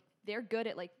that like they're good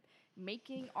at like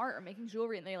making art or making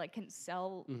jewelry and they like can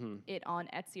sell Mhm. it on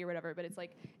Etsy or whatever, but it's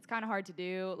like it's kind of hard to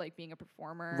do like being a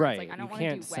performer. Right. It's like I don't you want to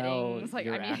can't do sell weddings. Like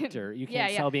your I mean, actor. You yeah,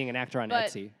 can't yeah. sell being an actor on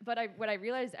Etsy. But what I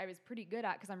realized I was pretty good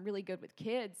at because I'm really good with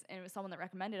kids, and it was someone that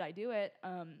recommended I do it.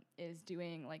 Is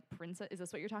doing like princess. Is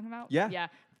this what you're talking about? Yeah. Yeah.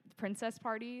 Princess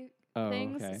party Oh,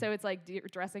 things. okay. So it's like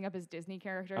dressing up as Disney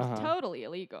characters. Uh-huh. Totally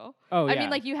illegal. Oh, I yeah. mean,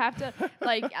 like you have to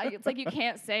like it's like you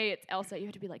can't say it's Elsa. You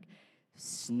have to be like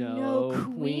Snow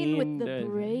Snow Queen with the Queen.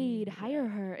 braid. Hire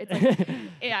her. It's like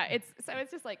yeah. It's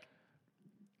just like.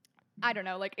 I don't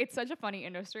know, like it's such a funny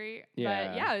industry, but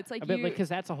yeah, it's like I bet, you, like, because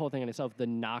that's a whole thing in itself. The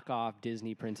knockoff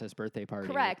Disney princess birthday party.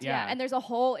 correct, yeah. And there's a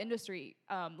whole industry.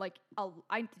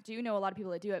 I do know a lot of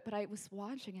people that do it, but I was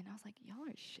watching it and I was like, y'all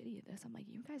are shitty at this. I'm like,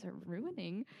 you guys are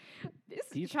ruining this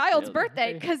These child's children,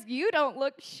 birthday right. because you don't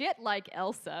look shit like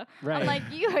Elsa. Right. I'm like,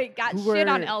 you ain't got Who shit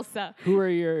on were- Elsa.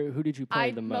 Who did you play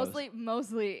I the most?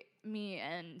 mostly me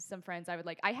and some friends. I would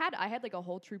like. I had like a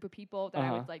whole troop of people that I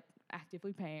Uh-huh. was like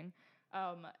actively paying,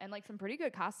 and like some pretty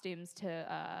good costumes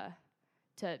to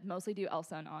mostly do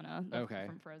Elsa and Anna Okay.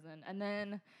 from Frozen, and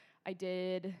then I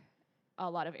did a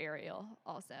lot of Ariel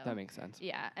also. That makes sense.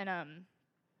 Yeah, and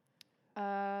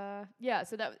yeah.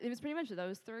 So that it was pretty much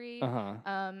those three.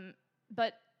 Uh-huh.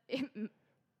 But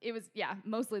it was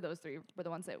mostly those three were the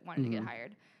ones that wanted to get Mhm.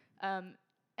 hired.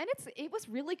 And it was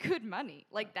really good money.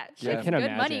 Like that Yeah. I shit's can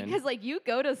good money imagine. because like you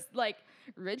go to like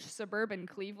rich suburban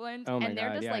Cleveland Oh my and they're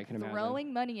God, just yeah, I like can imagine.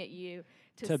 throwing money at you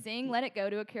to To- sing "Let It Go"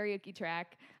 to a karaoke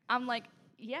track. I'm like,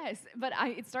 yes, but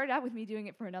it started out with me doing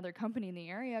it for another company in the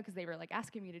area because they were like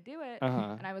asking me to do it,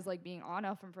 Uh-huh. and I was like being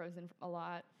Anna from Frozen a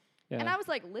lot. Yeah. And I was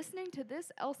like listening to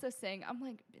this Elsa sing. I'm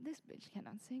like, this bitch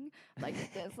cannot sing like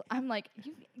this. I'm like,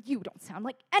 you don't sound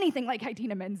like anything like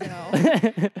Idina Menzel.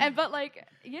 And but like,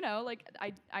 like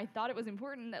I thought it was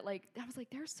important that like I was like,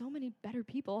 there are so many better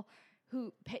people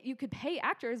who you could pay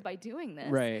actors by doing this.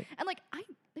 Right. And like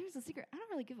there's a secret. I don't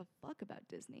really give a fuck about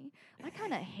Disney. I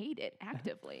kind of hate it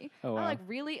actively. Oh, I'm wow. like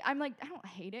really. I'm like I don't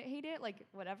hate it. Like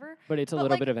whatever. But it's a But,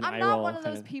 little like, bit of an I'm eye not roll one of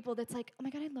kind those people that's like, oh my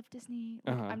god, I love Disney.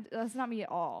 Like, Uh-huh. that's not me at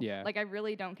all. Yeah. Like I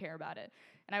really don't care about it,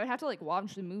 and I would have to like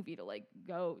watch the movie to like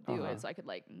go do Uh-huh. it so I could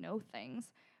like know things.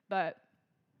 But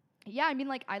yeah, I mean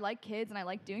like I like kids and I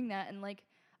like doing that, and like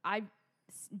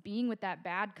being with that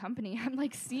bad company, I'm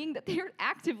like seeing that they're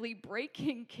actively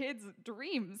breaking kids'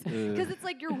 dreams because it's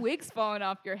like your wig's falling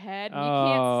off your head and you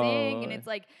can't sing, and Oh. it's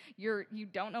like you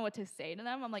don't know what to say to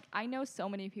them. I'm like, I know so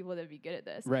many people that'd be good at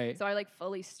this, Right. so I like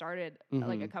fully started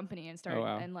like a Mhm. company and started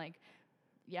wow. and like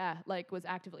like was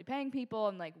actively paying people,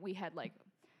 and like we had like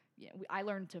I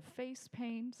learned to face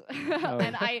paint,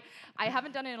 and I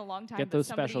haven't done it in a long time. Get but those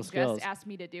somebody special just skills. asked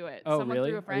me to do it. Oh, Someone really?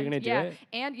 through a Are you friend. gonna do yeah. it?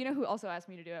 And you know who also asked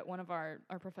me to do it? One of our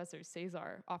professors,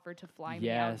 Cesar, offered to fly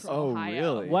me out Yes. to Oh,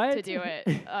 Ohio really? What? to do it.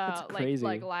 That's crazy.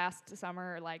 Like last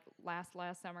summer, like last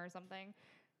summer or something.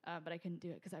 But I couldn't do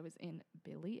it because I was in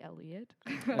Billy Elliot.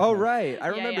 Oh, right. I Yeah,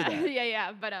 remember yeah. that.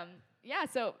 yeah. But yeah.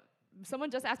 So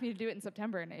someone just asked me to do it in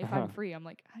September, and if I'm free, I'm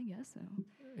like, I guess so.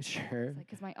 Sure. It's like,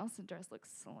 because my Elsa dress looks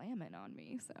slamming on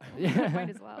me, so I might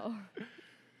as well.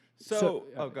 So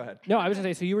go ahead. No, I was gonna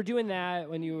say, so you were doing that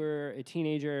when you were a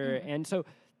teenager, and so,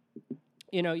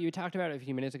 you know, you talked about it a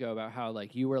few minutes ago about how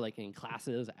like you were like in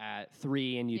classes at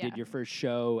 3 and you did your first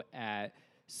show at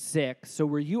 6. So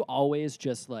were you always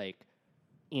just like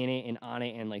in it and on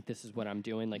it and like this is what I'm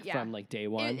doing like from like day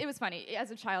one? It was funny.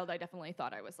 As a child, I definitely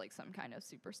thought I was like some kind of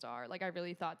superstar. Like I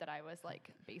really thought that I was like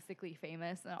basically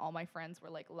famous, and all my friends were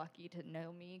like lucky to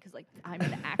know me because like I'm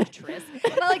an actress.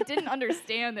 And I like didn't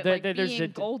understand that like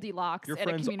being Goldilocks. Your at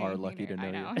friends a community are lucky to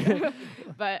theater, know you.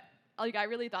 But like I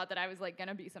really thought that I was like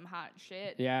gonna be some hot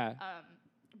shit. Yeah.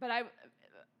 But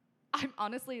I'm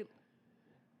honestly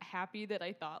happy that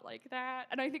I thought like that,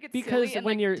 and I think it's because silly and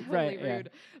when like, you're totally rude,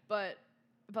 but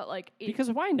like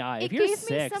because why not? If it you're gave 6,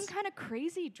 me some kind of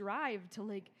crazy drive to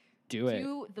like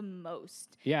do the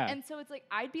most. Yeah. And so it's like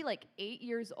I'd be like 8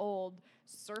 years old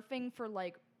surfing for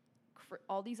like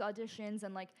all these auditions,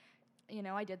 and like, you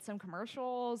know, I did some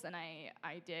commercials, and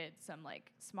I did some like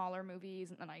smaller movies,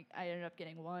 and then I ended up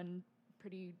getting one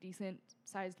pretty decent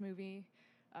sized movie,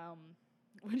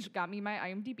 which got me my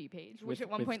IMDb page, which at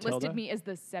one point listed me as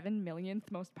the 7 millionth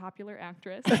most popular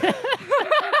actress.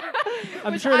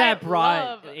 I'm sure that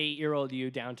brought 8-year-old you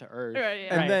down to earth. Right,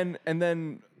 yeah. And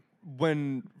then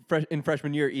when in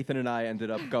freshman year, Ethan and I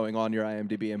ended up going on your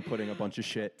IMDb and putting a bunch of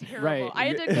shit. Terrible. Right. I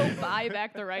had to go buy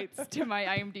back the rights to my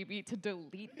IMDb to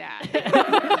delete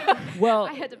that. Well,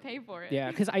 I had to pay for it. Yeah,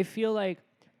 because I feel like,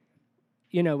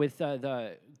 you know, with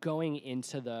the going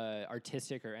into the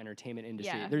artistic or entertainment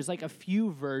industry, there's like a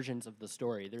few versions of the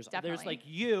story. There's like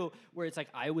you, where it's like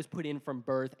I was put in from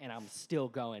birth and I'm still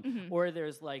going, or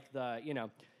there's like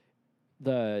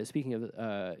speaking of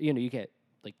you know, you get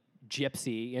like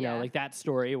Gypsy, you know, like that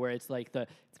story where it's like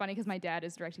It's funny because my dad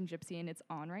is directing Gypsy and it's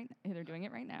on right now. They're doing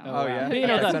it right now. Oh, yeah? But, you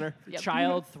know, Center.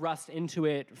 child thrust into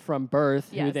it from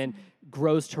birth who then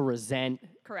grows to resent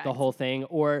the whole thing,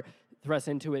 or thrust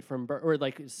into it from birth, or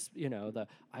like, you know,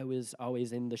 I was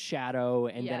always in the shadow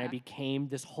and then I became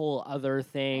this whole other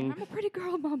thing. I'm a pretty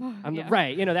girl, mama.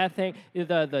 Right, you know, that thing,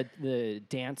 the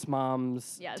dance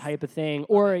moms type of thing,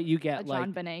 or you get a like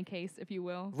John Bonet case, if you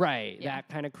will. Right, that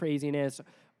kind of craziness,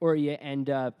 or you end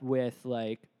up with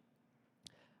like,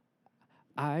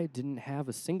 I didn't have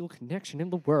a single connection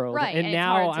in the world, and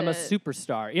now I'm a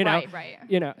superstar. You know,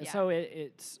 you know. So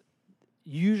it's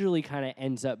usually kind of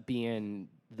ends up being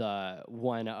the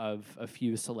one of a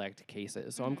few select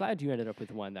cases. So I'm glad you ended up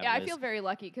with one that was I feel very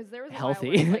lucky because there was healthy.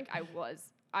 A while where, like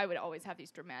I would always have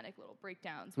these dramatic little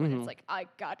breakdowns when it's like I'd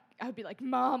be like,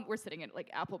 Mom, we're sitting at like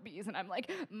Applebee's, and I'm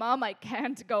like, Mom, I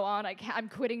can't go on. I'm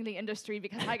quitting the industry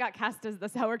because I got cast as the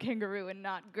sour kangaroo and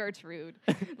not Gertrude.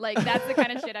 Like that's the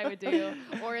kind of shit I would do.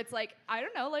 Or it's like, I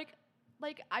don't know, like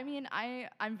I mean,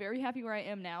 I'm very happy where I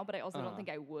am now, but I also don't think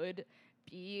I would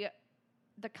be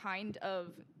the kind of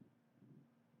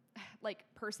like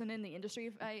person in the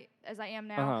industry as I am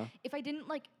now, if I didn't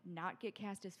like not get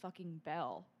cast as fucking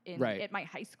Belle at my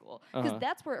high school, because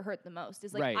that's where it hurt the most.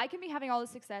 Is like I can be having all this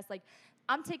success, like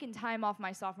I'm taking time off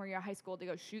my sophomore year of high school to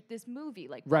go shoot this movie,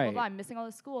 like blah, blah, blah, I'm missing all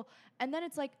this school, and then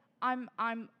it's like I'm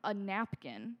a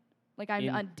napkin. Like I'm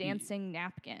a dancing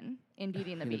napkin in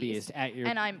Beauty and the Beast,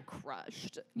 and I'm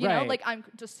crushed. You know, like I'm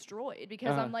destroyed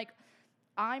because I'm like,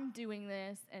 I'm doing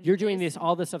this, and you're doing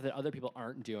all this stuff that other people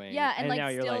aren't doing. Yeah, and like now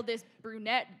still like, this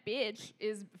brunette bitch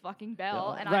is fucking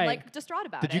Belle, and I'm like distraught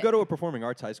about it. Did you go to a performing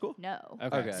arts high school? No.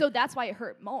 Okay. So that's why it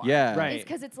hurt more. Yeah. Right.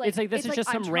 Because it's like this is just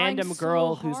some random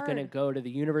girl who's gonna go to the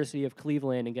University of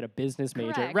Cleveland and get a business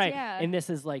major. Right. Yeah. And this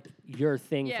is like your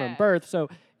thing from birth. So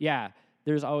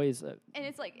there's always and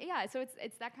it's like so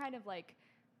it's that kind of like,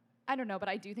 I don't know, but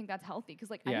I do think that's healthy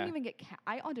because like I didn't even get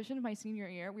I auditioned my senior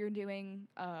year. We were doing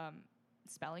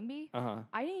Spelling Bee.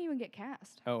 I didn't even get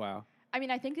cast. Oh wow. I mean,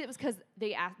 I think it was because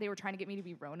they were trying to get me to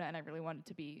be Rona, and I really wanted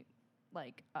to be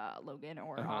like Logan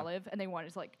or Olive, and they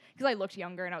wanted to like, because I looked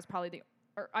younger and I was probably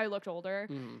I looked older,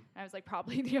 and I was like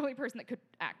probably the only person that could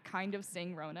kind of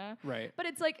sing Rona. Right. But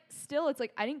it's like still, it's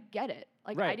like I didn't get it.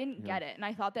 Like I didn't get it, and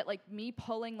I thought that like me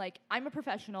pulling like I'm a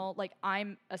professional, like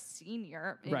I'm a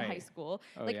senior in high school,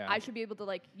 like I should be able to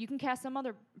like, you can cast some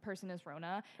other person as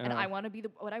Rona, and I want to be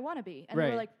what I want to be, and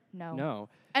they were like no,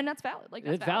 and that's valid. Like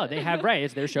that's it's valid. They have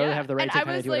it's their show. They have the right to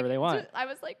kind of do whatever they want. I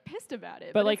was like pissed about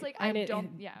it, but like, it's like I don't.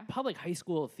 Public high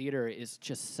school theater is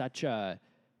just such a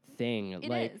thing. It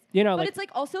like, is. You know, but like, it's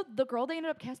like also the girl they ended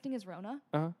up casting as Rona,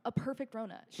 a perfect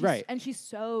Rona. And she's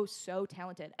so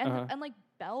talented. And like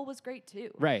Belle was great too.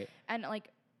 Right. And like,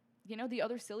 you know, the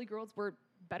other silly girls were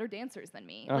better dancers than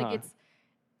me. Like it's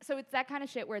that kind of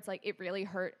shit where it's like it really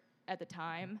hurt at the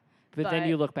time. But then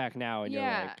you look back now and you're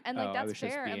like, and like I was that's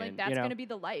just fair, and being, like that's gonna be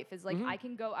the life. Is like Mhm. I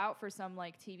can go out for some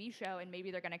like TV show, and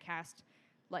maybe they're gonna cast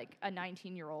like a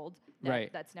 19-year-old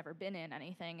Right. that's never been in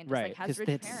anything and just Right, like has 'cause rich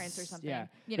that's- parents or something. yeah.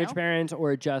 You know, Rich parents,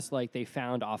 or just like they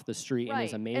found off the street and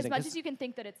is right. amazing. As much 'cause- as you can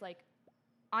think that it's like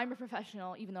I'm a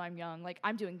professional, even though I'm young. Like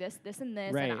I'm doing this, this, and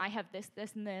this, Right. and I have this,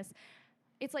 this, and this.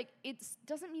 It's like it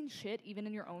doesn't mean shit even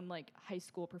in your own like high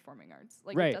school performing arts.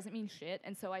 Like Right. it doesn't mean shit,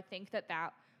 and so I think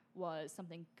that was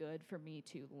something good for me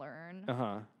to learn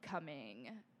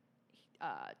coming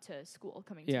to school,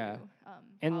 coming Yeah. to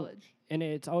And- college. And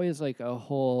it's always like a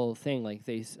whole thing. Like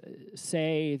they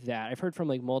say that I've heard from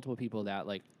like multiple people that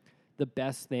like the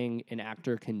best thing an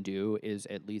actor can do is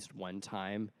at least one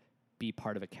time be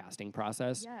part of a casting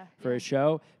process for a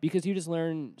show, because you just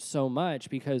learn so much.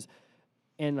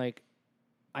 And like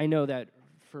I know that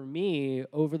for me,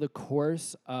 over the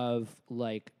course of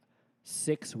like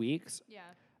 6 weeks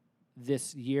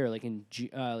this year, like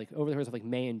like over the course of like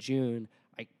May and June,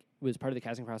 I was part of the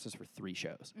casting process for 3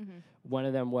 shows. Mm-hmm. One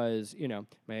of them was,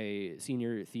 my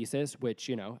senior thesis, which,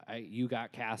 you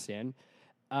got cast in.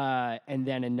 And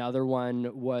then another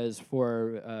one was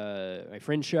for my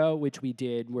Fringe show, which we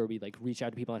did, where we like reached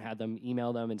out to people and had them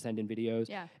email them and send in videos.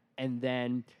 Yeah. And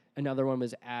then another one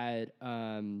was at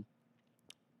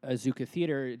Azuka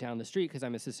Theater down the street, because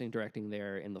I'm assistant directing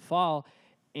there in the fall.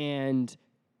 And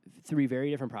 3 very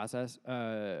different processes.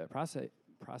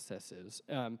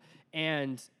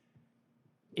 And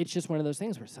it's just one of those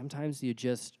things where sometimes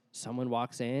someone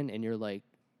walks in and you're like,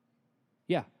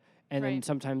 yeah. And then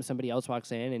sometimes somebody else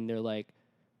walks in and they're like,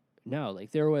 no.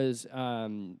 Like there was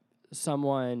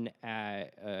someone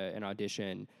at an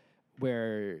audition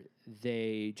where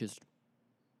they just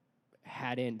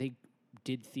they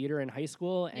did theater in high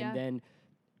school and then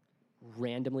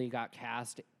randomly got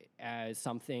cast as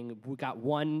something. We got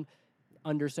one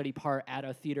understudy part at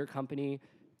a theater company.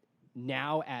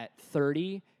 Now at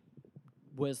 30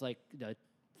 was like the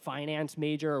finance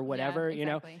major or whatever,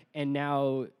 exactly. and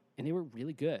they were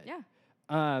really good.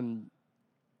 Yeah.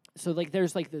 So like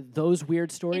there's like those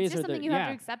weird stories. It's just something you have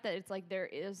to accept, that it's like there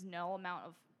is no amount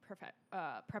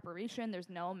of preparation. There's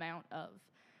no amount of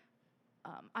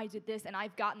I did this and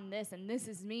I've gotten this and this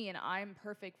is me and I'm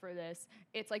perfect for this.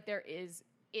 It's like there is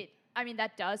it. I mean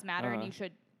that does matter, and you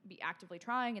should be actively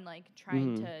trying and like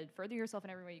trying to further yourself in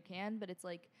every way you can. But it's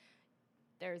like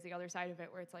there's the other side of it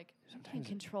where it's like you can't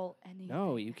control anything.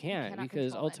 No, you can't,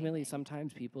 because ultimately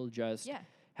sometimes people just Yeah.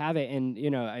 have it.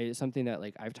 And something that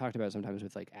like I've talked about sometimes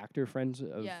with like actor friends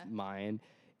of mine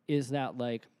is that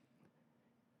like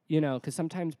because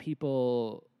sometimes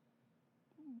people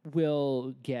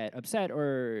will get upset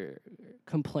or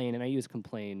complain, and I use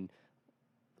complain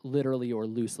literally or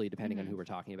loosely depending on who we're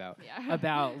talking about,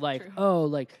 about like, True. oh,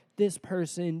 like this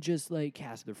person just like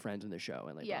cast their friends in the show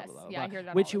and like Yes, blah, blah, blah, yeah, I blah. hear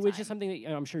that which all the is time. something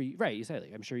that I'm sure you said,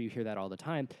 like I'm sure you hear that all the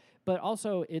time. But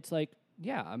also it's like,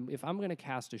 if I'm going to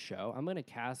cast a show, I'm going to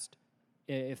cast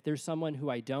if there's someone who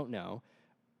I don't know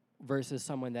versus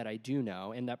someone that I do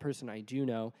know, and that person I do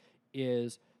know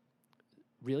is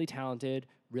really talented,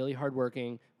 really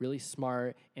hardworking, really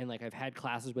smart, and like I've had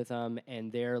classes with them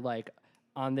and they're like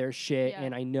on their shit,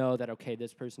 and I know that, okay,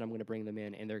 this person, I'm going to bring them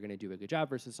in and they're going to do a good job,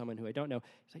 versus someone who I don't know.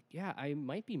 It's like, I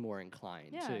might be more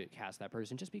inclined to cast that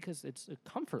person just because it's a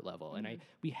comfort level and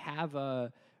we have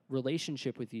a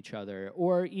relationship with each other.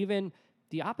 Or even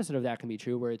the opposite of that can be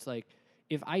true, where it's like,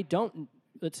 if I don't,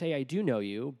 let's say I do know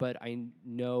you, but I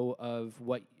know of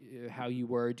how you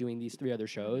were doing these 3 other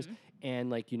shows, and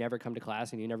like you never come to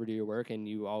class and you never do your work and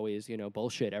you always,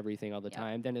 bullshit everything all the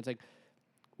time, then it's like,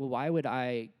 well, why would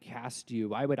I cast you?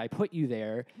 Why would I put you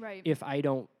there if I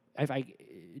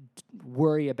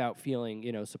worry about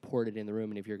feeling, supported in the room,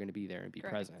 and if you're going to be there and be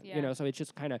present, so it's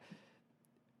just kind of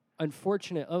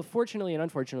fortunately and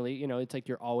unfortunately, it's like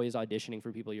you're always auditioning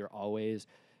for people, you're always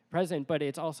present, but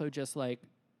it's also just like,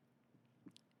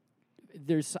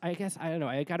 there's, I guess, I don't know,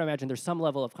 I gotta imagine there's some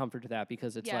level of comfort to that,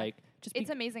 because it's like, it's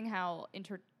amazing how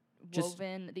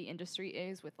interwoven the industry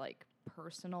is with like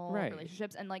personal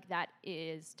relationships, and like that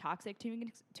is toxic to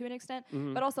an extent,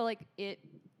 but also like it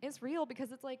is real,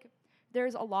 because it's like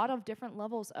there's a lot of different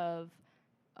levels of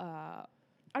I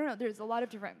don't know, there's a lot of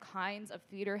different kinds of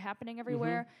theater happening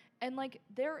everywhere, and like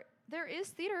there is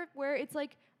theater where it's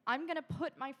like I'm gonna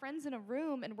put my friends in a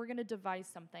room and we're gonna devise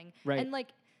something, and like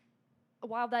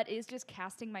while that is just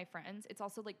casting my friends, it's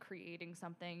also like creating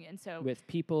something, and so with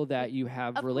people that you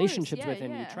have relationships with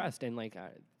and you trust, and like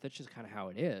that's just kind of how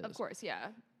it is. Of course,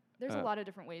 there's a lot of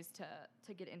different ways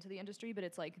to get into the industry, but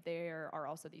it's like there are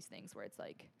also these things where it's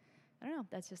like, I don't know,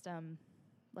 that's just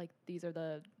like these are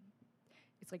the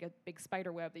it's like a big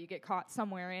spider web that you get caught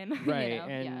somewhere in. Right, you know?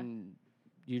 and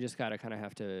you just gotta kind of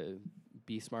have to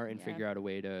be smart and figure out a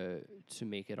way to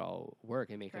make it all work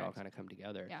and make it all kind of come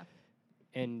together. Yeah.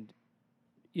 And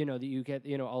you know that you get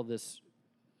all this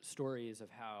stories of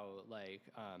how like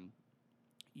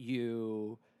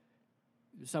you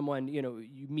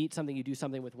meet something, you do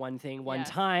something with one thing one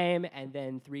time, and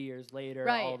then 3 years later,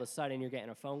 all of a sudden you're getting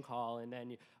a phone call, and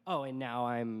then and now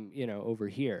I'm over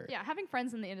here. Yeah, having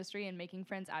friends in the industry and making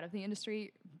friends out of the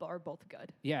industry are both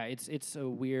good. Yeah, it's a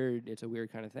weird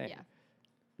kind of thing. Yeah.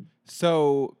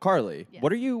 So Carly,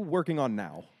 what are you working on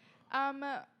now?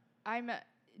 I'm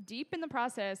deep in the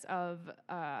process of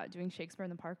doing Shakespeare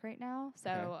in the Park right now.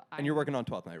 So and you're working on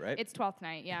 12th Night, right? It's 12th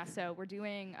Night, yeah. So we're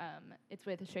doing it's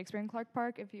with Shakespeare in Clark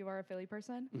Park. If you are a Philly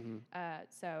person,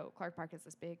 so Clark Park is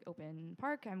this big open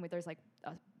park, and there's like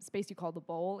a space you call the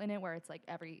bowl in it, where it's like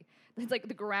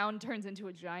the ground turns into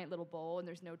a giant little bowl, and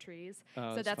there's no trees.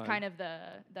 So that's kind of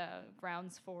the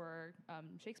grounds for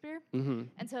Shakespeare.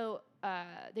 And so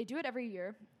they do it every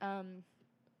year.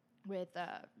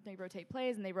 They rotate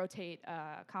plays, and they rotate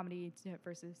comedy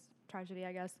versus tragedy,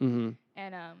 I guess. And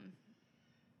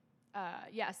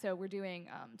so we're doing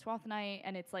 12th Night,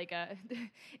 and it's like a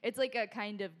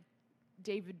kind of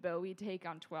David Bowie take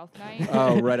on 12th Night.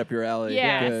 Oh, right up your alley.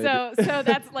 Yeah. Good. So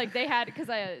that's like they had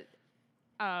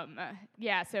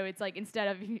so it's like instead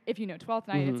of if you know 12th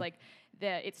Night, it's like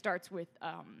it starts with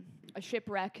a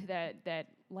shipwreck that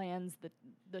lands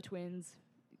the twins.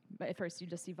 But at first you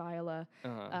just see Viola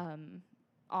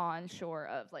on shore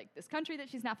of like this country that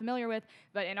she's not familiar with,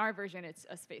 but in our version it's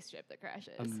a spaceship that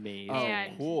crashes. Amazing.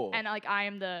 And, cool. And like I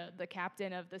am the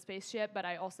captain of the spaceship, but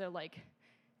I also like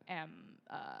am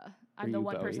I'm the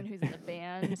one Bowie? person who's in the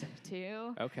band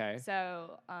too. Okay.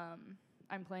 So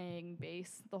I'm playing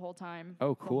bass the whole time.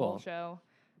 Oh, The whole cool. show.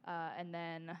 And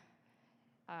then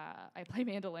I play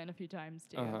mandolin a few times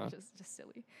too, which is just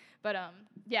silly. But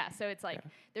so it's like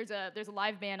there's a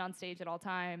live band on stage at all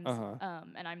times,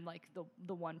 and I'm like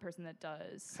the one person that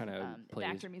does the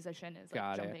actor musician is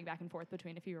like jumping back and forth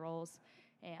between a few roles,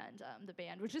 and the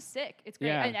band, which is sick. It's great.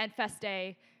 Yeah. And Fest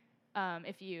Day,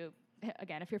 if you're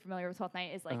familiar with 12th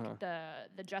Night, is like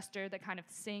the jester that kind of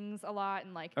sings a lot,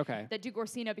 and like that Duke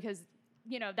Orsino, because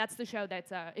that's the show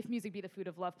that's If Music Be the Food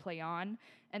of Love play on,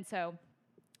 and so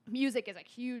music is a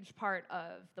huge part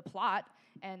of the plot,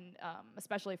 and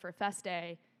especially for Fest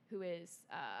Day, who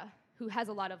has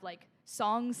a lot of like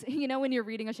songs. When you're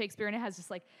reading a Shakespeare and it has just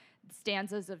like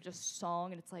stanzas of just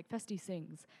song, and it's like Festy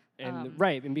sings. And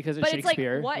and because it's but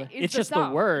Shakespeare, it's like, what is it's the just song?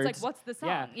 the words. It's like, what's the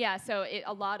song? Yeah. So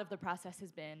a lot of the process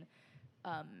has been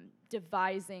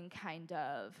devising kind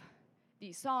of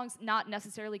these songs, not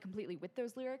necessarily completely with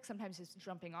those lyrics. Sometimes just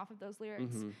jumping off of those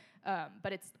lyrics.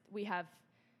 But we have,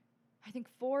 I think,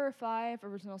 4 or 5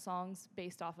 original songs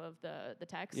based off of the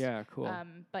text. Yeah, cool.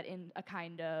 But in a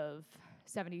kind of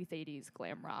 70s, 80s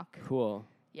glam rock. Cool.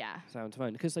 Yeah. Sounds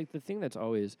fun. Because like the thing that's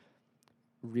always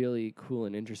really cool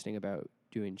and interesting about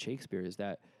doing Shakespeare is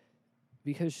that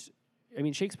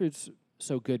Shakespeare's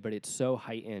so good, but it's so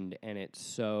heightened, and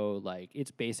it's so like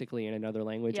it's basically in another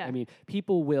language. Yeah.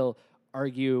 People will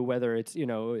argue whether it's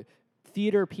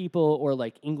theater people or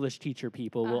like English teacher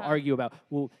people will argue about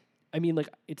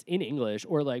it's in English,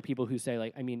 or like people who say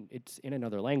like it's in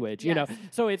another language.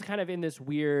 So it's kind of in this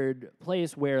weird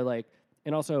place where like,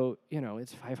 and also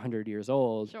it's 500 years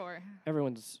old. Sure.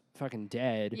 Everyone's fucking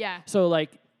dead. Yeah. So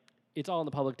like, it's all in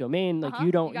the public domain. Like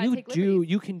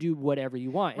you can do whatever you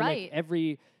want. Right. And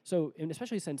like and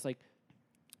especially since like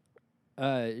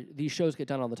these shows get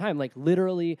done all the time. Like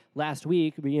literally last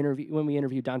week when we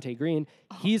interviewed Dante Green,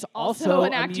 he's also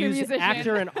an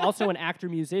actor and also an actor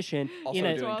musician Also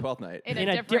doing 12th Night. In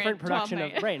a different production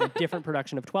Night. in a different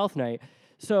production of 12th Night.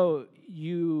 So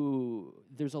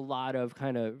there's a lot of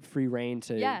kind of free reign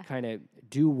to kind of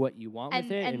do what you want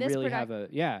with it, and really have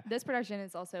This production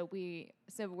is also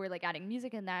we're like adding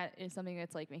music, and that is something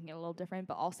that's like making it a little different,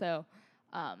 but also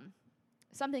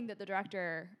something that the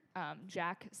director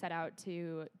Jack set out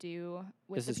to do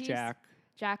with the piece. This is Jack.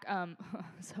 Jack,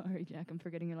 sorry, Jack, I'm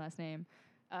forgetting your last name.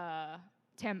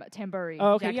 Tamburi.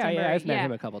 Oh, okay, Jack yeah, Tamburi. I've met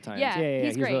him a couple times. Yeah,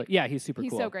 he's great. He's super cool.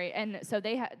 He's so great, and so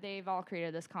they've all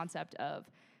created this concept of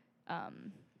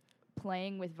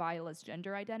playing with Viola's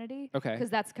gender identity. Okay.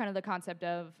 Because that's kind of the concept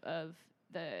of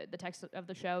the text of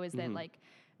the show is that like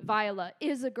Viola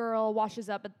is a girl, washes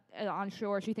up on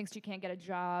shore. She thinks she can't get a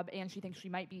job, and she thinks she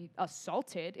might be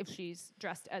assaulted if she's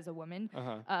dressed as a woman.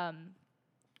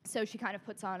 So she kind of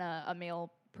puts on a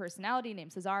male personality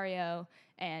named Cesario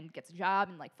and gets a job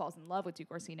and like falls in love with Duke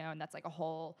Orsino, and that's like a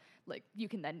whole like you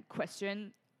can then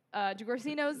question Duke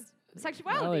Orsino's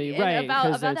sexuality right, and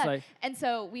about it's that. like And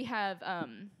so we have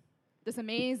this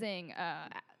amazing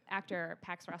actor,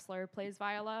 Pax Ressler, plays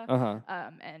Viola.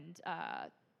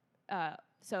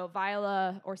 So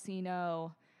Viola,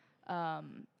 Orsino,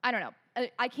 I don't know.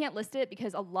 I can't list it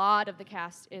because a lot of the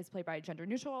cast is played by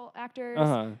gender-neutral actors.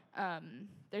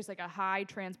 There's like a high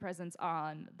trans presence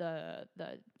on the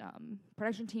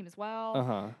production team as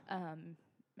well.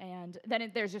 And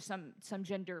then there's just some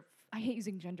gender. I hate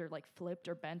using gender like flipped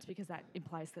or bent because that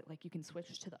implies that like you can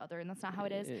switch to the other, and that's not how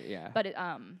it is. But it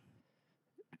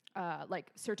like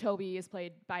Sir Toby is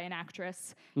played by an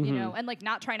actress, you know, and like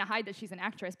not trying to hide that she's an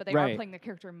actress, but they are playing the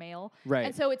character male.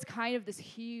 And so it's kind of this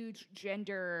huge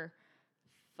gender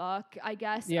fuck, I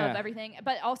guess, of everything.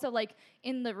 But also like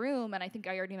in the room, and I think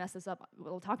I already messed this up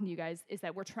while talking to you guys, is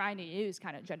that we're trying to use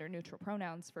kind of gender neutral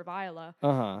pronouns for Viola.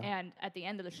 And at the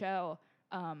end of the show,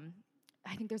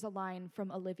 I think there's a line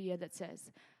from Olivia that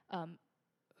says,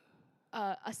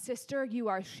 a sister, you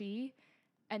are she.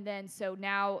 And then so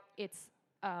now it's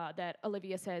that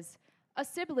Olivia says, a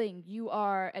sibling, you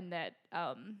are, and that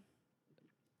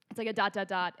it's like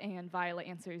a ... and Viola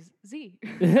answers Z.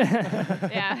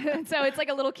 Yeah, so it's like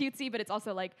a little cutesy, but it's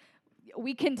also like,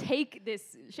 we can take this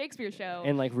Shakespeare show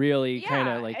and like really kind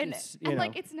of like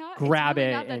like it's not grab it's really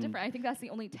it not that and different. I think that's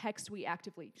the only text we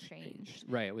actively changed.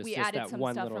 Right, it was we just added that some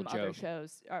one stuff little from joke. other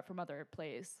shows, from other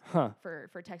plays,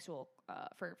 for textual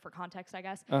for context, I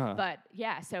guess. But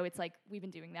yeah, so it's like we've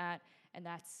been doing that, and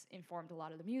that's informed a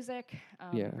lot of the music,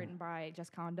 written by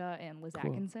Jess Conda and Liz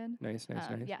Atkinson. Nice.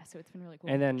 Yeah, so it's been really cool.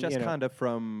 And then Jess Conda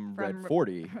from Red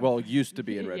 40. Well, used to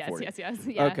be in Red 40. Yes.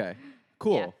 Yeah. Okay.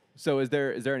 Cool. Yeah. So is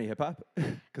there any hip hop?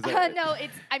 No,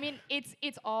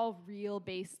 it's all real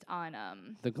based on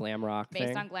the glam rock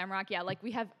based on glam rock. Yeah, like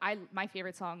we have my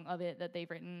favorite song of it that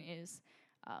they've written is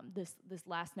this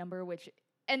last number, which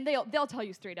and they'll tell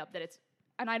you straight up that it's,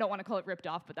 and I don't want to call it ripped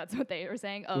off, but that's what they are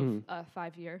saying, of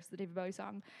 5 Years, the David Bowie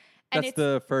song. And that's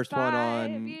the first one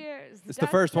on 5 years. It's the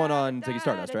first one on Ziggy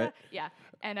Stardust, right? Yeah.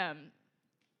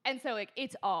 And so like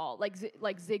it's all like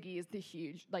Ziggy is a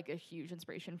huge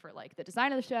inspiration for like the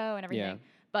design of the show and everything. Yeah.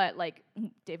 But like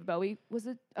David Bowie was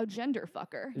a gender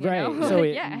fucker, right? You know? So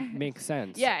like, it makes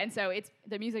sense. Yeah, and so it's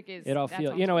the music is it all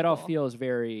feels it all feels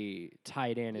very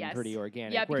tied in and pretty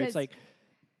organic. Yeah, where it's like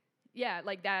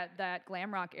like that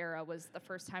glam rock era was the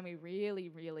first time we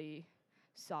really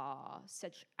saw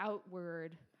such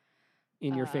outward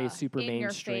in your face, super in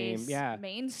mainstream, your face,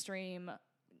 mainstream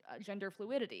gender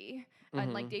fluidity.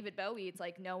 And like David Bowie, it's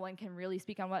like no one can really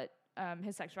speak on what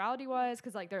his sexuality was,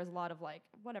 because like there's a lot of like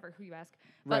whatever who you ask,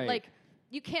 but like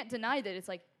you can't deny that it's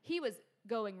like he was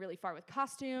going really far with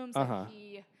costumes. Like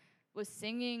he was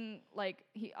singing like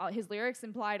his lyrics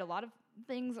implied a lot of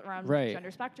things around the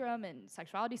gender spectrum and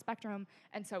sexuality spectrum,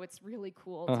 and so it's really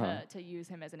cool to use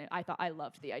him as I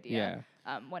loved the idea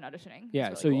when auditioning. Yeah,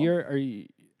 really so cool. are you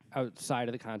outside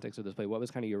of the context of this play? What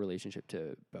was kind of your relationship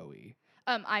to Bowie?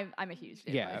 I'm a huge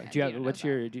David Bowie fan. Do you have what's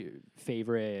your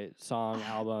favorite song,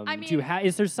 album? I mean, do you have?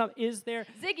 Is there?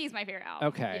 Ziggy's my favorite album.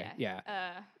 Okay, yeah.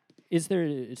 Is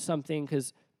there something?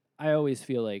 Because I always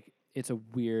feel like it's a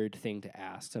weird thing to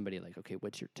ask somebody like, okay,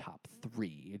 what's your top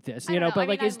 3? This, you know, but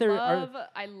like, is there?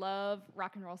 I love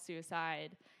Rock and Roll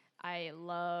Suicide. I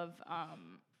love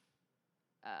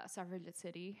Suffragette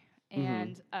City,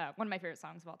 and one of my favorite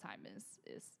songs of all time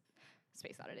is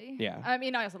Space Oddity. Yeah. I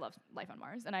mean, I also love Life on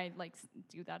Mars, and I like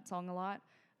do that song a lot.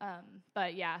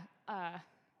 But yeah,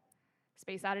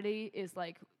 Space Oddity is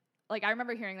like I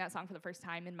remember hearing that song for the first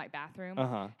time in my bathroom.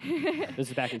 This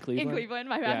is back in Cleveland. In Cleveland,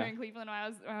 my bathroom in Cleveland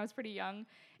when I was pretty young,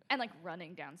 and like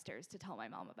running downstairs to tell my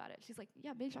mom about it. She's like,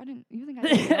 "Yeah, bitch, you think I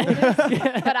didn't know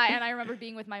this?" But I remember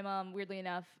being with my mom, weirdly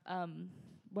enough,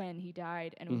 when he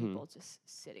died, and we were both just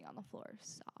sitting on the floor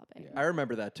sobbing. I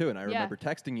remember that too, and I remember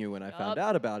texting you when I found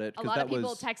out about it. A lot of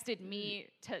people texted me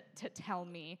to tell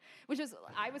me, which was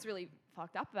I was really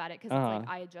fucked up about it, because it's like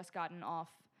I had just gotten off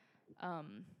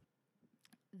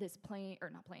this plane, or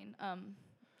not plane,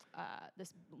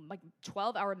 this like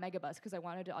 12-hour megabus, because I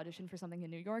wanted to audition for something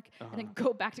in New York and then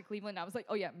go back to Cleveland. I was like,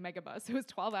 oh yeah, megabus. It was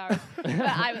 12 hours.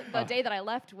 But the day that I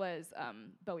left was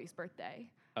Bowie's birthday,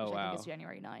 which I think is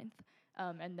January 9th.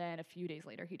 And then a few days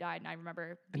later, he died. And I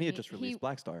remember... And he had just released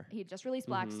Black Star. He had just released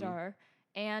Black Star.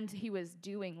 And he was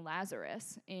doing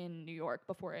Lazarus in New York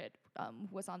before it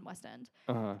was on West End.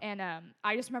 And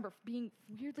I just remember being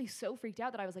weirdly so freaked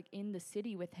out that I was like in the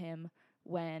city with him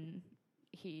when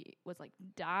he was like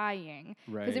dying.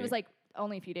 Because it was like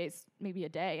only a few days, maybe a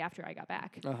day after I got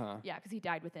back. Yeah, because he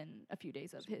died within a few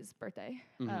days of his birthday.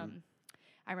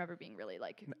 I remember being really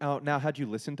like... Now, had you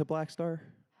listened to Black Star?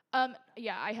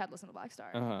 Yeah, I had listened to Black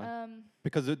Star.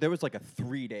 Because there was like a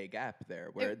 3-day gap there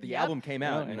where the album came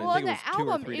out, and well, I think it was 2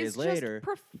 or 3 days just later.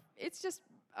 It's just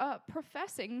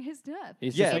professing his death.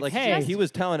 It's Yeah, just like hey, he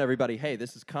was telling everybody, hey,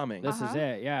 this is coming. this is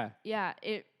it. Yeah. Yeah,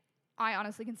 I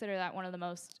honestly consider that one of the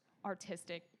most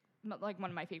artistic, like one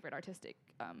of my favorite artistic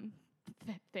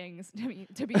things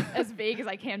to be as vague as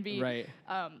I can be. Right.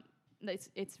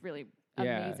 It's really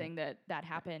Yeah. amazing that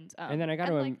happened. And then I got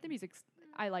to like the music's,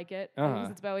 I like it.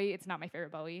 Because it's Bowie. It's not my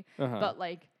favorite Bowie, but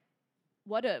like,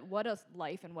 what a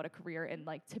life and what a career, and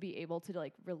like to be able to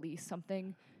like release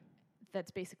something that's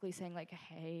basically saying like,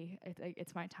 hey,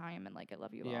 it's my time, and like I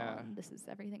love you all, and this is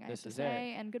everything I have to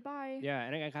say, and goodbye. Yeah,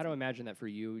 and I got to imagine that for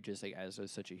you, just like as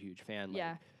such a huge fan,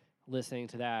 like listening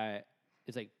to that,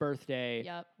 it's like birthday.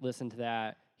 Yep. Listen to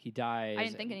that. He dies. I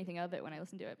didn't think anything of it when I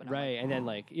listened to it, but right, and then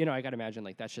like I got to imagine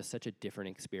like that's just such a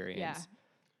different experience. Yeah.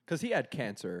 Because he had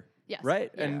cancer. Yes.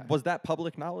 Right? Yeah. And was that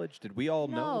public knowledge? Did we all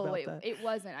know about that? It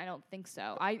wasn't. I don't think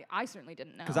so. I certainly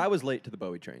didn't know. Because I was late to the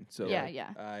Bowie train, so Yeah, like,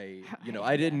 yeah.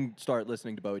 I didn't start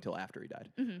listening to Bowie till after he died.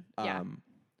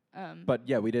 But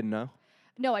yeah, we didn't know.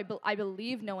 No, I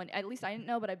believe no one. At least I didn't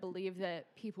know, but I believe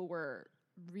that people were.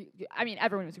 I mean,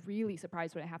 everyone was really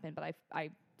surprised when it happened, but I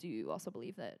do also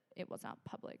believe that it was not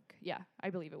public. Yeah,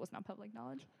 I believe it was not public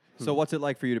knowledge. So what's it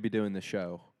like for you to be doing this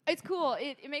show? It's cool.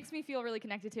 It makes me feel really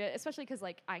connected to it, especially because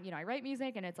like I write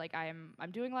music, and it's like I'm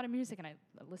doing a lot of music, and I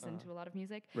listen to a lot of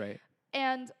music. Right.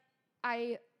 And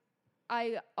I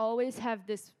always have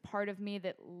this part of me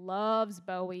that loves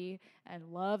Bowie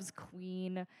and loves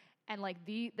Queen, and like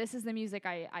this is the music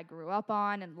I grew up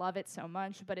on and love it so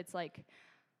much. But it's like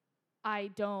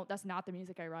that's not the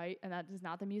music I write, and that is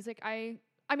not the music I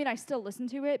mean, I still listen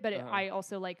to it, but I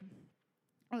also like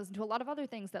listen to a lot of other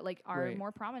things that like are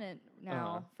more prominent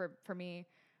now for me.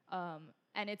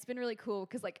 And it's been really cool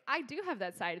because like I do have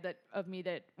that side of me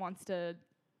that wants to,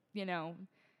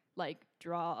 like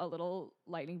draw a little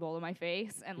lightning bolt in my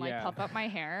face and like puff up my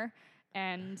hair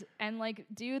and like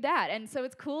do that. And so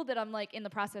it's cool that I'm like in the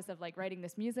process of like writing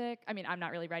this music. I mean, I'm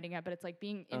not really writing it, but it's like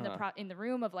being in in the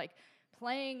room of like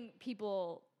playing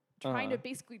people trying to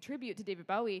basically tribute to David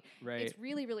Bowie. Right. It's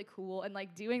really, really cool. And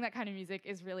like doing that kind of music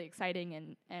is really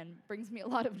exciting and brings me a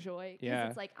lot of joy. Because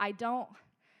it's like I don't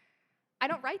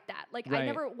write that. Like I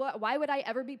never why would I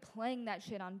ever be playing that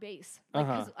shit on bass? Like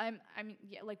cuz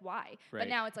like why? Right. But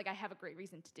now it's like I have a great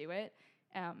reason to do it.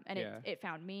 And it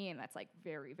found me, and that's like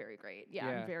very, very great. Yeah,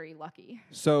 I'm very lucky.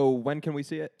 So when can we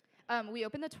see it? We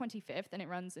open the 25th, and it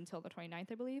runs until the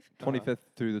 29th, I believe. 25th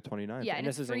through the 29th. Yeah, and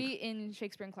it's free in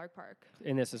Shakespeare and Clark Park.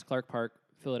 And this is Clark Park,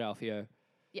 Philadelphia.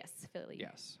 Yes, Philly.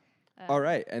 Yes. All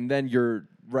right, and then you're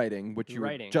writing, which you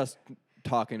were just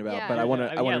talking about, but I want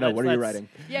to know, what are you writing?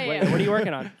 Yeah. What are you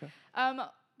working on?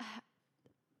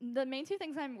 The main two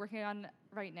things I'm working on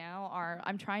right now are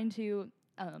I'm trying to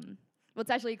what's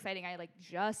actually exciting, I like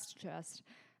just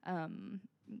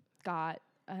got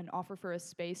an offer for a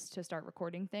space to start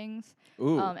recording things.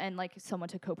 Ooh. And like someone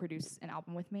to co-produce an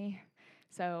album with me.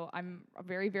 So I'm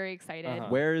very, very excited.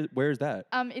 Where's that?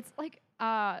 It's like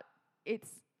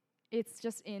it's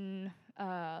just in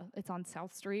it's on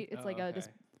South Street. It's this.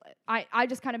 I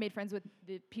just kind of made friends with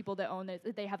the people that own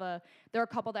it. There are a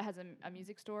couple that has a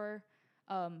music store,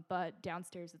 but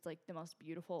downstairs it's like the most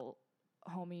beautiful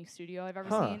homey studio I've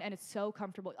ever seen, and it's so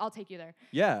comfortable. I'll take you there.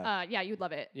 Yeah. Yeah, you'd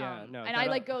love it. Yeah, and I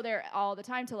like go there all the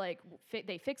time to like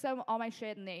they fix all my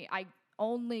shit, and I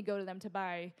only go to them to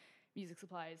buy music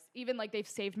supplies. Even like they've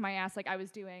saved my ass. Like I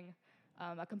was doing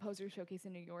a composer showcase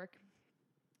in New York,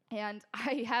 and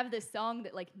I have this song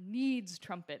that like needs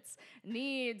trumpets,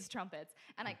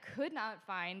 and I could not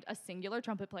find a singular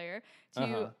trumpet player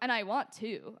to, and I want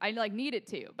to. I like needed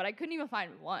to, but I couldn't even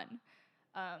find one.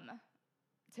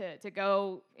 To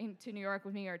go into New York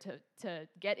with me, or to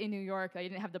get in New York. I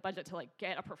didn't have the budget to like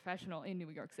get a professional in New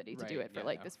York City to do it for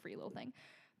this free little thing.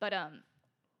 But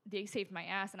they saved my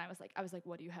ass, and I was like,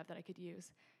 what do you have that I could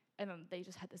use? And then they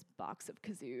just had this box of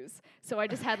kazoos. So I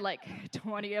just had like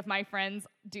 20 of my friends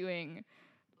doing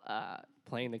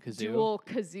playing the kazoo, dual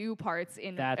kazoo parts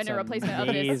in a replacement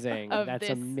amazing.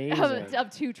 of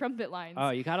two trumpet lines. Oh,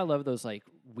 you gotta love those like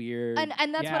weird.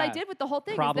 And that's what I did with the whole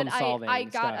thing. Problem is that solving I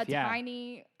got stuff. a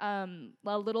tiny a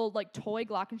little like toy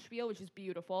glockenspiel, which is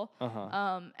beautiful.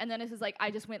 And then this is like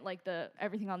I just went like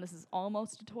everything on this is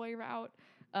almost a toy route.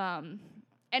 And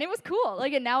it was cool.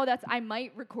 Like, and now I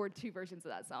might record 2 versions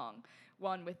of that song.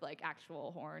 One with like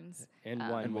actual horns, and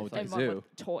one with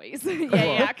toys.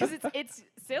 yeah, because it's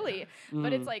silly,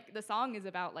 but it's like the song is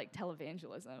about like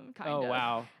televangelism, kind of. Oh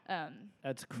wow,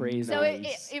 that's crazy. So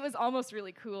it was almost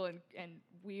really cool and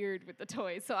weird with the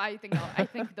toys. So I think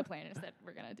the plan is that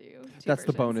we're gonna do. That's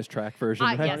the bonus track version.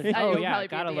 Right? Yes, Oh it'll yeah, probably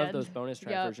be at gotta the love end. those bonus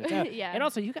track Yep. versions. Yeah. Yeah. And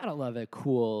also you gotta love a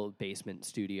cool basement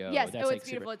studio. Yes, That's it's like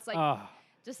beautiful. It's like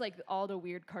just like all the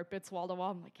weird carpets wall to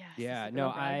wall. I'm like, yes. yeah, this is no,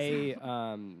 real drugs.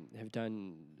 I have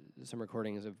done some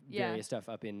recordings of various stuff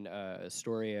up in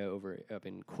Astoria up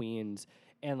in Queens,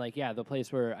 and like the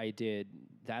place where I did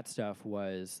that stuff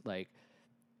was like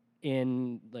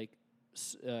in like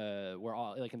we're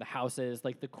all like in the houses,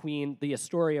 like the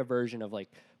Astoria version of like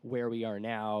where we are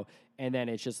now. And then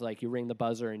it's just like you ring the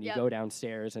buzzer and you go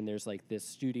downstairs and there's like this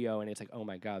studio and it's like, oh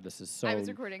my God, this is so I was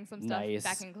recording some nice.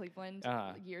 stuff back in Cleveland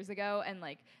years ago, and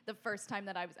like the first time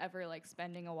that I was ever like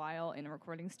spending a while in a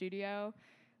recording studio,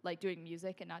 like doing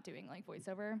music and not doing like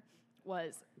voiceover,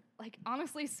 was like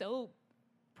honestly so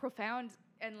profound.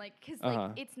 And like, cause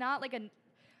like it's not like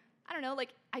I don't know,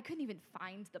 like I couldn't even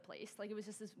find the place. Like it was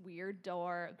just this weird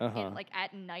door. And like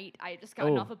at night, I had just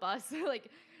gotten off a bus,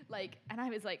 like, and I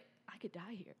was like, I could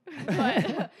die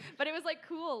here. but it was like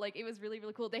cool. Like it was really,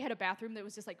 really cool. They had a bathroom that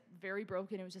was just like very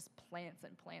broken. It was just plants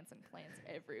and plants and plants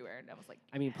everywhere. And I was like,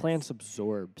 I mean, plants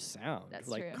absorb sound. That's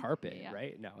like true. carpet, Yeah.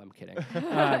 right? No, I'm kidding.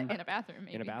 in a bathroom,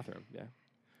 maybe. In a bathroom, yeah.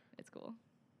 It's cool.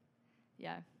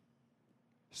 Yeah.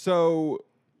 So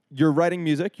you're writing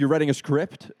music. You're writing a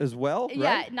script as well,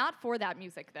 Yeah, right? not for that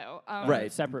music though. Right.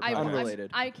 Separate I, projects.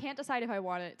 Unrelated. I can't decide if I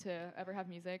want it to ever have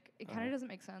music. It kind of doesn't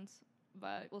make sense,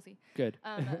 but we'll see. Good.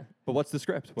 But what's the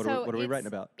script? What so are we writing it's-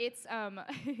 about? It's I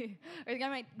think I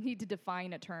might need to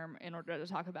define a term in order to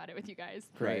talk about it with you guys.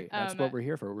 Great. That's Um, what we're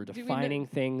here for. We're do we defining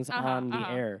things on the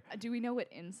air. Do we know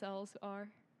what incels are?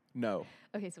 No.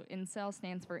 Okay, so incel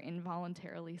stands for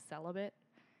involuntarily celibate.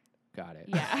 Got it.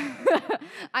 Yeah,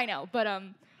 I know, but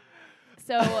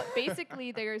so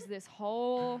basically, there's this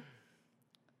whole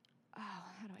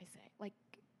how do I say, like,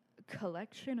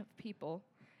 collection of people,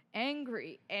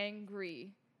 angry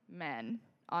men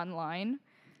online,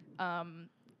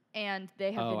 and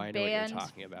they have been I know banned. what you're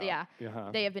talking about. Yeah,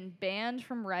 Uh-huh. they have been banned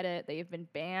from Reddit. They have been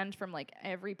banned from like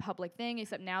every public thing,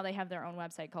 except now they have their own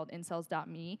website called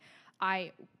incels.me.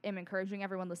 I am encouraging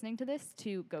everyone listening to this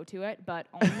to go to it, but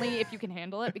only if you can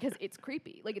handle it, because it's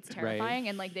creepy. Like, it's terrifying,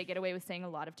 and like they get away with saying a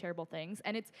lot of terrible things,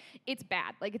 and it's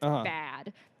bad. Like, it's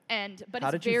bad. But How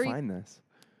it's did very. you find this?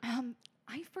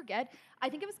 I forget. I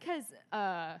think it was because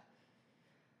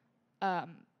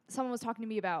someone was talking to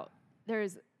me about there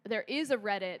is a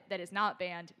Reddit that is not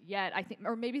banned yet. I think,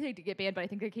 or maybe they did get banned, but I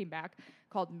think they came back,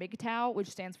 called MGTOW, which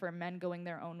stands for Men Going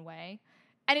Their Own Way.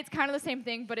 And it's kind of the same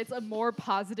thing, but it's a more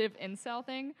positive incel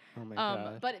thing. Oh my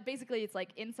God. But basically, it's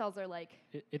like incels are like,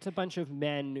 It's a bunch of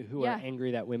men who are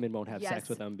angry that women won't have sex Yes.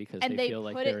 with them because And they they feel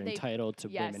like put they're it- they- entitled to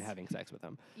women Yes. having sex with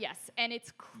them. yes, and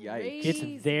it's Yikes. crazy.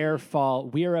 It's their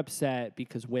fault. We're upset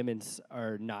because women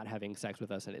are not having sex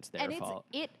with us, and it's their And fault.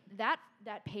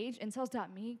 that page,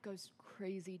 incels.me, goes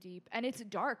crazy deep. And it's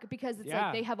dark because it's Yeah.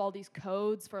 like they have all these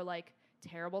codes for like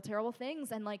terrible, terrible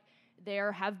things. And like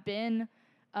there have been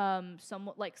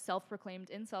somewhat like self-proclaimed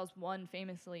incels, one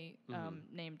famously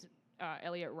named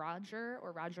Elliot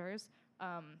Rogers,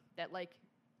 that like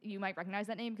you might recognize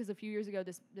that name because a few years ago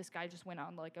this guy just went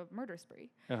on like a murder spree.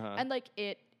 Uh-huh. And like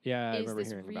it Yeah, I is remember this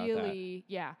hearing about that. really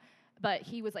but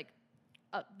he was like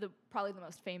probably the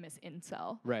most famous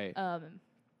incel. Right.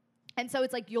 And so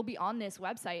it's like you'll be on this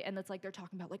website and it's like they're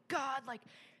talking about like God, like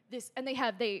this, and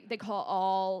they call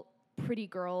all pretty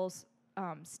girls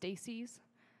Stacy's,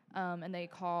 and they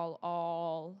call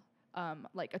all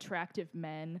like attractive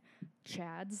men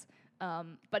Chads.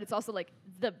 But it's also like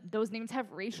those names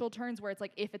have racial turns where it's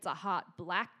like if it's a hot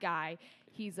black guy,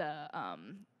 he's a oh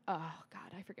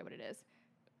God, I forget what it is.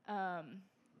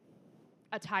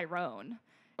 A Tyrone.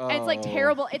 And it's like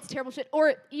terrible. It's terrible shit.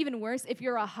 Or even worse, if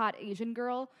you're a hot Asian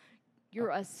girl, you're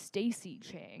a Stacy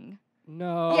Chang.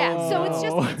 No. Yeah.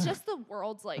 So it's just the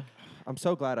world's like I'm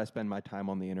so glad I spend my time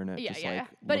on the internet just like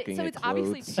But looking so at it's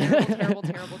obviously clothes.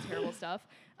 terrible stuff.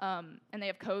 And they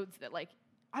have codes that like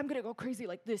I'm gonna go crazy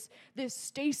like this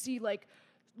Stacy like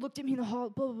looked at me in the hall,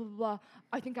 blah blah blah blah.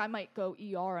 I think I might go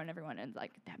ER on everyone, and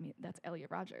like that's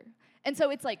Elliot Rodger. And so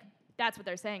it's like that's what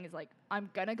they're saying is like I'm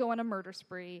gonna go on a murder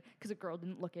spree because a girl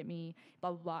didn't look at me,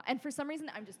 blah blah blah. And for some reason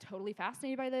I'm just totally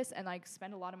fascinated by this, and I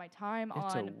spend a lot of my time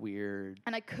It's on. a weird.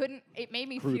 And I couldn't. It made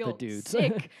me group feel of dudes.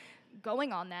 sick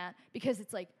going on that because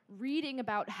it's like reading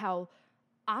about how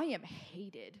I am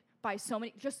hated by so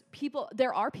many just people.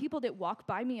 There are people that walk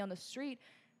by me on the street,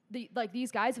 like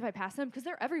these guys if I pass them because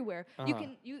they're everywhere. Uh-huh.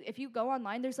 If you go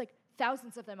online, there's like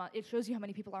thousands of them on. It shows you how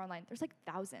many people are online. There's like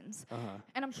thousands.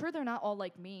 And I'm sure they're not all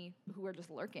like me who are just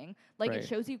lurking. Like it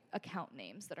shows you account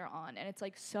names that are on, and it's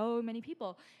like so many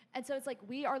people. And so it's like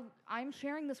I'm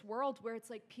sharing this world where it's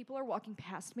like people are walking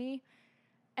past me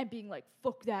and being like,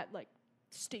 fuck that, like,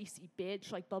 Stacy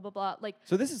bitch, like, blah, blah, blah. Like,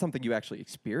 so this is something you actually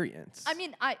experience. I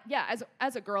mean,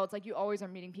 as a girl, it's like you always are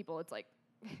meeting people. It's like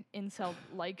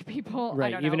incel-like people. Right,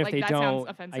 I don't even know. if like, they don't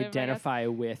identify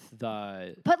with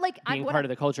the but like being part of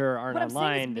the culture, aren't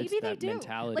online, maybe it's they that do.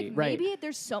 mentality. Like, right. maybe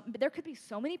there could be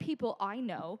so many people I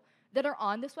know that are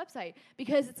on this website,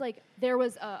 because it's like there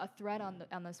was a thread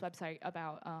on this website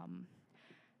about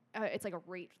it's like a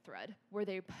rate thread where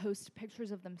they post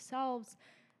pictures of themselves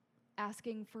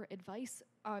asking for advice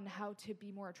on how to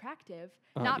be more attractive,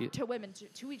 not to women,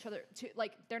 to each other, to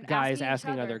like they're guys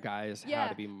asking each other. other guys how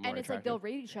to be more and it's attractive. like they'll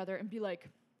rate each other and be like,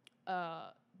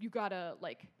 you gotta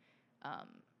like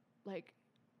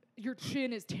your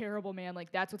chin is terrible, man.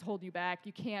 Like that's what's holding you back.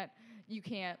 You can't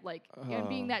like and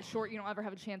being that short, you don't ever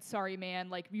have a chance. Sorry, man.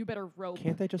 Like you better rope.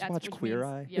 Can't they just watch Queer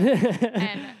Eye?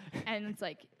 Yeah. and it's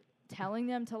like telling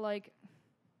them to like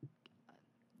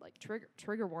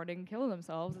trigger warning, kill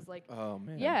themselves is like, oh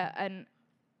man. Yeah,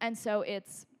 and so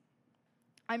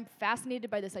I'm fascinated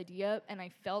by this idea, and I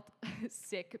felt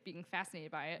sick being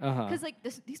fascinated by it because like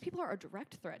these people are a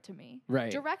direct threat to me. Right.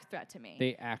 Direct threat to me.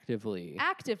 They actively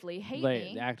hate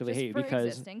me. Actively just hate for because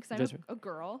existing, 'cause I'm a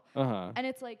girl. And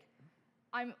it's like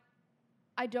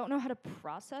I don't know how to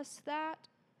process that,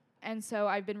 and so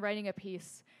I've been writing a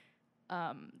piece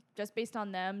just based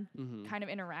on them kind of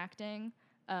interacting.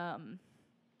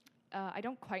 I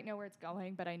don't quite know where it's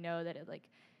going, but I know that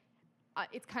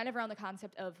it's kind of around the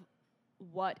concept of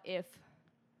what if,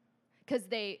 because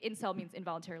incel means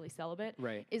involuntarily celibate.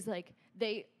 Right. Is like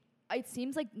it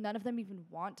seems like none of them even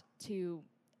want to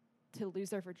lose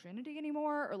their virginity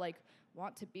anymore, or like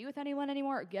want to be with anyone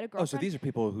anymore, or get a girlfriend. Oh, so these are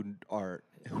people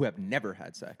who have never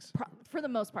had sex. For the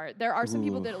most part. There are some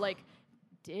people that like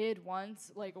did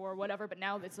once, like, or whatever, but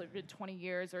now it's like been 20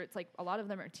 years, or it's like a lot of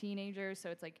them are teenagers, so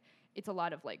it's like it's a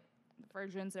lot of like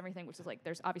virgins and everything, which is like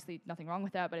there's obviously nothing wrong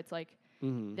with that, but it's like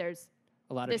there's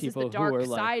a lot of people who are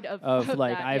like of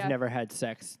like that, I've never had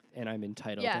sex and I'm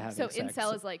entitled to having sex. So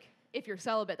incel is like, if you're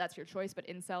celibate, that's your choice, but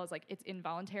incel is like it's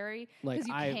involuntary because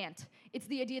you can't. It's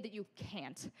the idea that you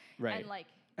can't. Right. And like,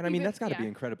 and I mean that's got to be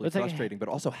incredibly it's like frustrating, but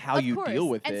also how you deal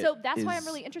with it. And so that's why I'm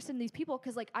really interested in these people,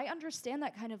 because like I understand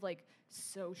that kind of like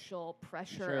social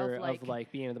pressure of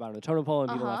like being at the bottom of the totem pole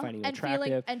and people not finding it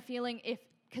attractive feeling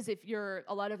because if you're,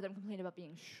 a lot of them complain about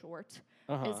being short.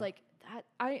 It's like that.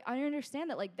 I understand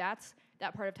that like that's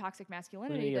that part of toxic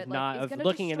masculinity that like is gonna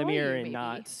looking in the mirror you, and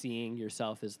not seeing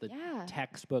yourself as the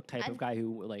textbook type of guy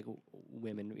who like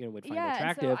women would find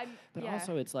attractive. So but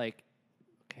also it's like,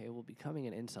 okay, well, becoming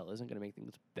an incel isn't going to make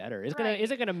things better. Isn't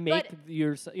going to make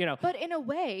your, But in a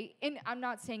way, I'm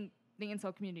not saying the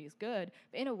incel community is good,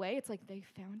 but in a way, it's like they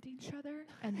found each other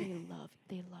and they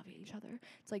love each other.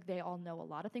 It's like they all know a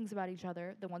lot of things about each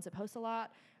other. The ones that post a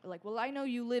lot are like, well, I know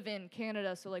you live in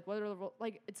Canada, so like, what are the,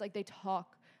 like, it's like they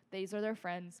talk. These are their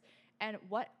friends, and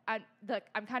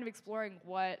I'm kind of exploring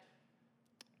what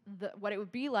it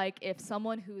would be like if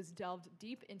someone who's delved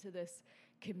deep into this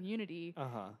community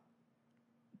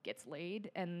gets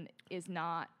laid and is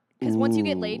not, because once you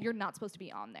get laid, you're not supposed to be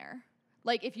on there.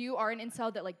 Like if you are an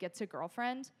incel that like gets a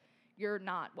girlfriend, you're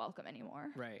not welcome anymore.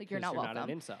 Right. Like you're not welcome. Not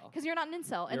an incel. Because you're not an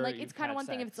incel. And like it's kind of one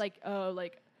thing if it's like, oh,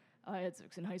 like I had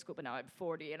sex in high school, but now I'm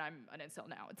 40 and I'm an incel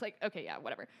now. It's like, okay, yeah,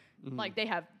 whatever. Like they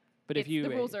have. But if the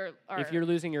rules are if you're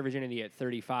losing your virginity at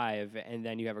 35 and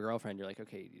then you have a girlfriend, you're like,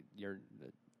 okay,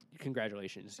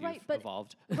 congratulations, you've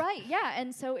evolved. Right. Yeah.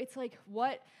 And so it's like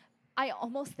what I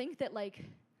almost think that like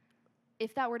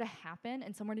if that were to happen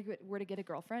and someone were to get a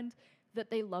girlfriend, that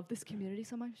they love this community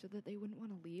so much that they wouldn't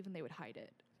want to leave and they would hide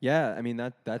it. Yeah, I mean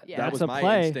that was my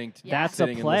play. instinct. Yeah. That's a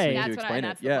play. That's to explain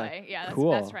that's it. the play. Yeah, that's,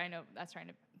 cool. That's trying to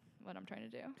what I'm trying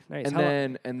to do. Nice.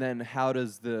 And then how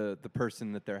does the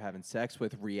person that they're having sex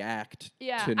with react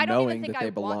to I don't knowing even think that they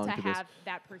I belong want to this? have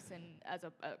that person as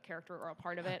a character or a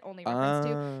part of it, only reference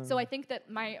to. So I think that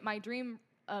my dream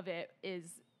of it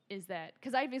is that,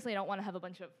 because I obviously don't want to have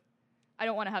I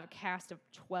don't want to have a cast of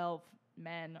 12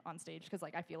 men on stage, because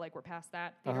like I feel like we're past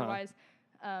that theater-wise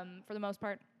for the most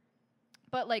part.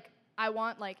 But like I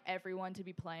want like everyone to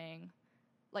be playing.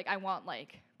 Like I want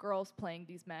like girls playing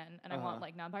these men, and I want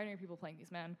like non-binary people playing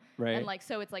these men. Right. And like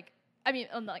so it's like, I mean,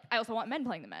 like I also want men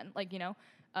playing the men, like, you know.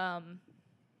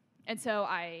 And so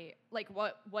I like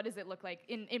what does it look like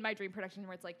in my dream production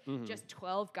where it's like just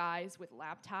 12 guys with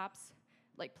laptops,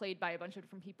 like played by a bunch of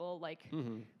different people, like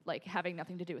like having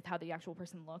nothing to do with how the actual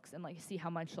person looks, and like see how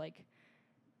much like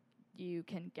you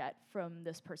can get from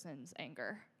this person's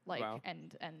anger, like Wow.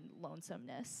 and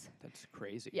lonesomeness. That's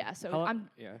crazy. Yeah, so How I'm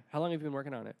How long have you been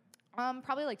working on it?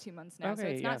 probably like 2 months now, so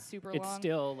Okay, it's yeah. not super It's long.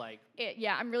 still like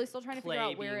I'm really still trying to figure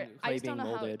clay out where being- I clay just don't know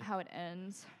being molded. how it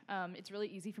ends. It's really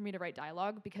easy for me to write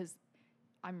dialogue because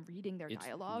I'm reading their It's-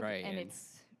 dialogue, right, and and-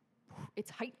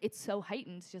 it's so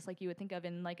heightened, just like you would think of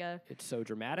in like a it's so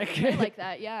dramatic. play like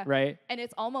that, yeah. Right. And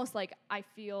it's almost like I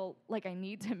feel like I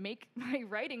need to make my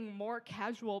writing more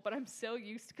casual, but I'm so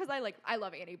used because I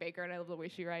love Annie Baker and I love the way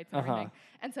she writes and everything.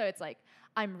 And so it's like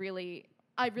I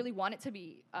really want it to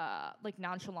be like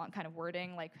nonchalant kind of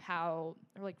wording, like how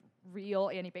or like real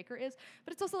Annie Baker is,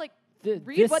 but it's also like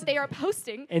read what they are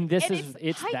posting. And this and is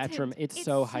it's that heightened. it's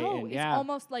so heightened. It's Yeah.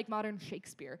 almost like modern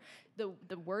Shakespeare.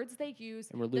 The words they use,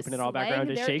 And we're the looping it all back around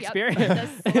to slang Shakespeare.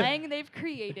 the slang they've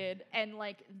created, and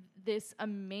like this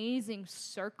amazing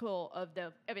circle of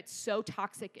it's so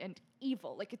toxic and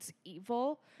evil. Like it's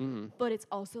evil, Mhm. but it's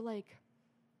also like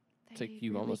It's they like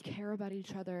you really almost- care about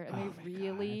each other, and Oh they my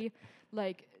really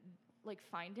like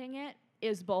finding it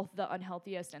is both the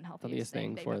unhealthiest and healthiest Funniest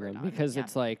thing they've for ever them done. because Yeah.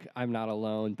 it's like I'm not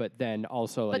alone, but then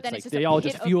also But it's then like it's just they a all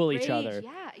pit just of fuel each rage. other.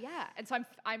 Yeah. And so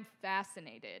I'm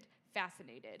fascinated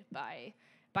by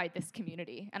this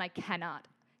community, and I cannot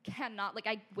like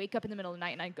I wake up in the middle of the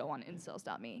night and I go on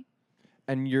incels.me.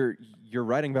 And you're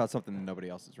writing about something that nobody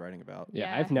else is writing about. Yeah,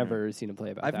 Yeah. I've never seen a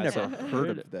play about I've that. never so-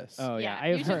 heard of this. Oh yeah,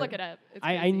 you I've should heard- look it up. It's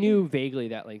I crazy. knew vaguely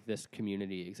that like this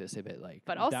community existed, but like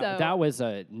But that- also- that was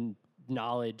a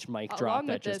knowledge mic drop Along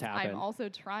that with just this, happened. I'm also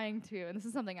trying to, and this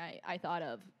is something I thought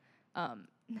of,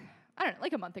 I don't know,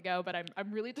 like a month ago, but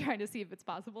I'm really trying to see if it's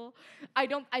possible. I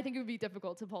think it would be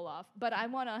difficult to pull off, but I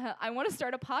wanna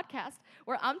start a podcast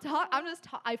where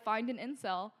I find an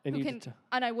incel And who you can, just-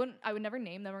 and I would never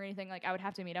name them or anything. Like I would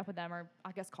have to meet up with them or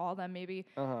I guess call them maybe.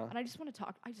 Uh-huh. And I just want to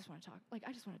talk. I just want to talk. Like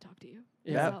I just want to talk to you.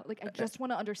 Yeah. So, like I just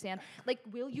want to understand. Like,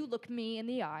 will you look me in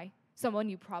the eye, someone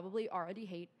you probably already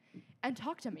hate, and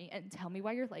talk to me and tell me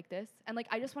why you're like this? And like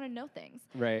I just want to know things.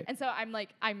 Right. And so I'm like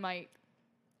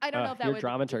I don't know if that your would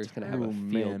dramaturg's gonna have a Oh,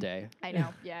 field man. day. I know.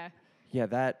 Yeah. Yeah,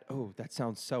 that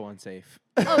sounds so unsafe.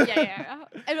 Oh yeah.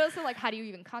 And also like, how do you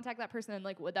even contact that person? And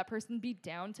like, would that person be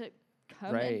down to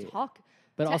come Right. and talk?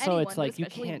 But to also, anyone, it's but like you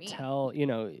especially can't me? tell.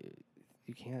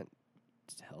 You can't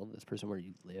tell this person where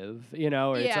you live. Or it's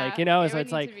Yeah, like it so would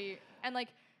it's need like to be, and like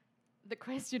the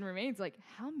question remains like,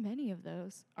 how many of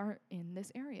those are in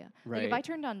this area? Like if Right. I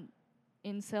turned on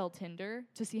incel Tinder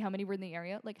to see how many were in the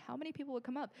area, like how many people would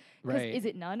come up? Because Right. is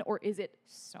it none or is it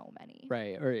so many?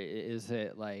 right, or is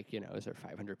it like is there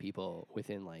 500 people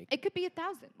within like It could be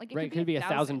 1,000. Like it right? could be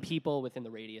 1,000 people within the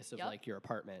radius of Yup. like your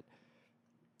apartment.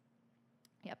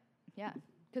 Yep. Yeah.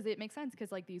 Because it makes sense.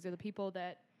 Because like these are the people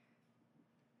that,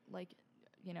 like,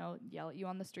 yell at you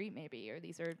on the street maybe, or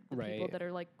these are the people Right. that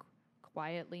are like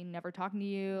quietly never talking to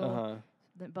you,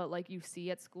 but like you see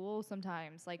at school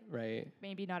sometimes. Like Right.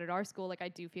 maybe not at our school. Like I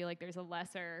do feel like there's a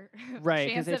lesser Right,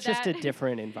 chance because of it's just a that.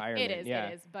 different environment. It is. Yeah.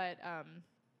 It is. But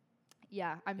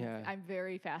yeah, Yeah. I'm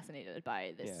very fascinated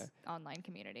by this Yeah. online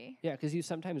community. Yeah, because you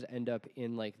sometimes end up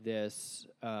in like this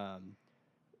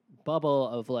bubble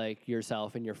of like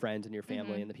yourself and your friends and your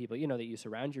family Mhm. and the people that you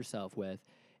surround yourself with,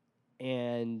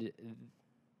 and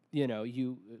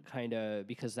you kind of,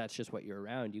 because that's just what you're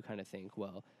around, you kind of think,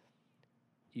 well,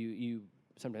 you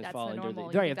sometimes That's fall the under normal.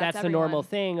 the You right. think If that's that's the normal everyone.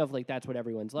 thing of like that's what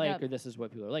everyone's like, Yep. or this is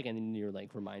what people are like, and then you're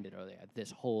like reminded, oh, they have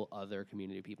this whole other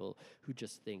community of people who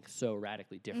just think so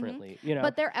radically differently.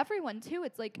 But they're everyone too.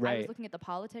 It's like I Right. was looking at the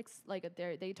politics. Like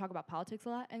they talk about politics a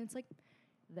lot, and it's like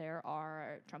there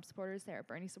are Trump supporters, there are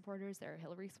Bernie supporters, there are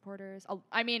Hillary supporters.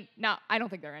 I mean, no, I don't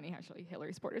think there are any actually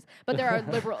Hillary supporters, but there are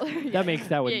liberal. that makes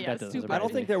that would Yeah, that doesn't super surprise I don't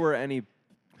me. think there were any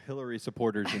Hillary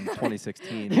supporters in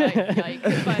 2016.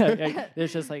 Yikes, but-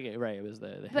 It's just like right. It was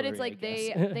the but Hillary, it's like I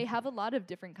guess. they have a lot of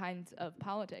different kinds of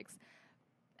politics,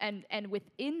 and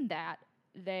within that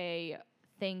they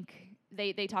think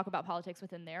they talk about politics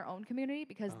within their own community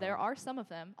because there are some of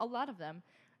them, a lot of them,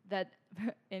 that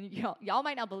and y'all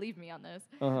might not believe me on this,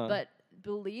 Uh-huh. but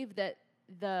believe that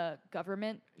the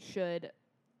government should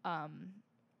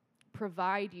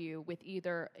provide you with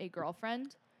either a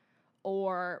girlfriend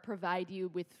or provide you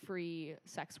with free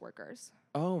sex workers.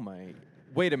 Oh my!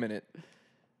 Wait a minute.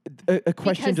 A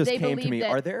question Because just they came to believe me. that-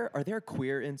 Are there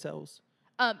queer incels?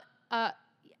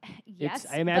 Yes,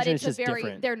 I imagine but it's it's just a very,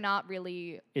 different. They're not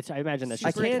really. I imagine that's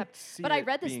Super just I can't accept- see but I it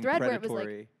read this being thread where it was like-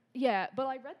 predatory. Yeah, but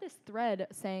I read this thread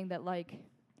saying that like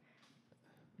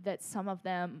that some of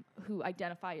them who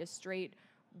identify as straight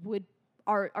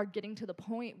are getting to the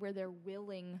point where they're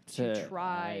willing to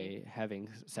try having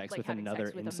sex like with having another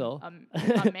sex with incel.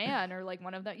 a man or like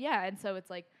one of them. Yeah, and so it's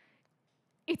like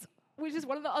it's which is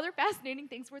one of the other fascinating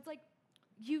things where it's like,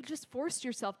 you just forced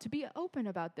yourself to be open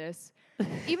about this.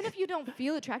 Even if you don't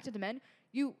feel attracted to men,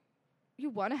 you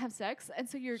want to have sex, and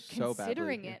so you're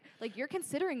considering it. Like, you're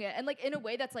considering it, and like in a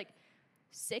way that's like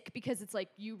sick, because it's like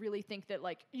you really think that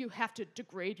like you have to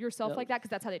degrade yourself like that, because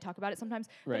that's how they talk about it sometimes.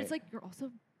 Right. But it's like you're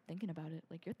also thinking about it.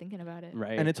 Like, you're thinking about it.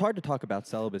 Right. And it's hard to talk about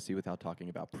celibacy without talking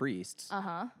about priests.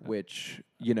 Which,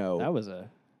 you know, that was a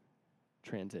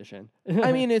transition.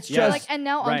 I mean, it's just just and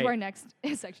now on to our next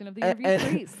section of the interview,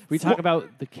 priests. We talk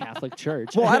about the Catholic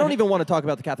Church. Well, I don't even want to talk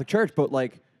about the Catholic Church, but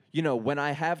like, you know, when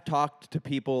I have talked to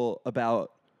people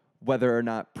about whether or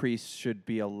not priests should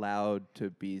be allowed to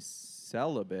be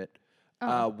celibate,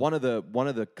 one of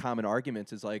the common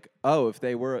arguments is like, oh,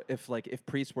 if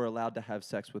priests were allowed to have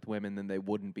sex with women, then they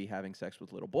wouldn't be having sex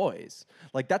with little boys.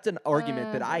 Like, that's an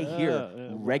argument that I hear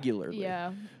regularly.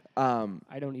 Yeah.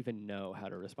 I don't even know how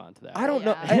to respond to that. I don't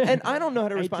know, and I don't know how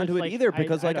to respond to it either,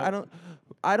 because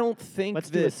I don't think Let's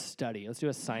do a study. Let's do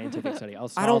a scientific study.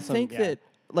 I don't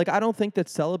think that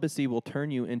celibacy will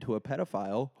turn you into a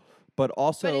pedophile, but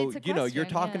also, you know, you're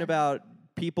talking about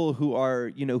people who are,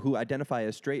 you know, who identify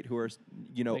as straight, who are,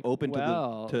 you know, like, open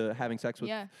to having sex with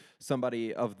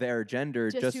somebody of their gender,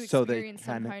 just so they can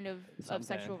some kind of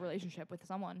sexual relationship with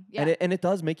someone. Yeah. And it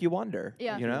does make you wonder.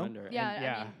 Yeah. You know?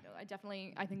 Yeah. I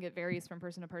mean, I think it varies from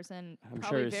person to person. I'm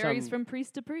Probably sure varies from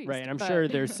priest to priest. Right, and I'm sure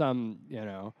there's some, you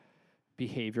know,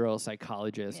 behavioral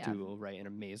psychologist who will write an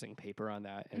amazing paper on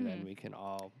that, and then we can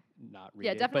all not read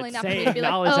it. Definitely but not say be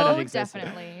like, oh,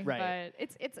 definitely. Right. But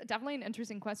it's definitely an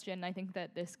interesting question. I think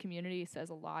that this community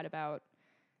says a lot about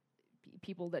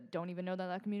people that don't even know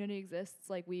that community exists.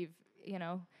 Like, we've, you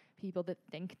know, people that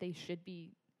think they should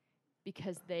be,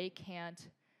 because they can't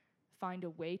find a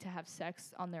way to have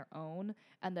sex on their own,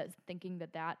 and that thinking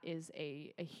that is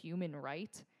a human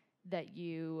right, that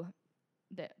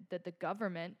the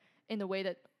government, in the way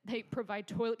that they provide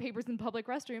toilet papers in public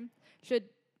restroom, should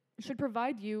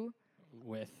provide you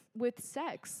with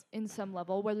sex in some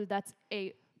level, whether that's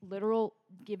a literal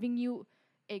giving you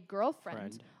a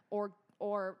girlfriend or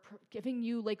giving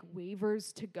you like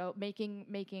waivers to go making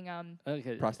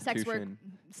prostitution,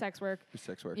 sex work.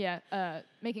 Yeah,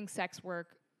 making sex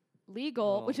work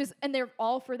legal, which is, and they're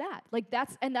all for that. Like,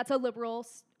 that's a liberal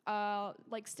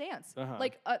like stance.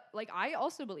 Like I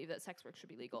also believe that sex work should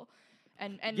be legal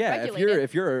and regulated.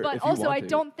 But also, I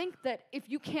don't think that if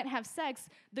you can't have sex,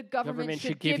 the government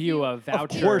should give you a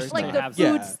voucher, of course, like the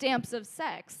food stamps of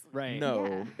sex. Right.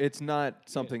 No, it's not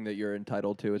something that you're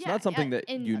entitled to. It's not something that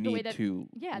you need to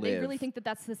live. They really think that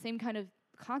that's the same kind of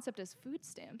concept as food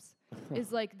stamps.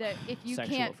 Is like that if you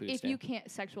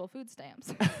can't sexual food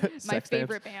stamps. My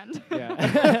favorite band.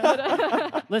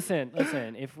 Yeah. Listen,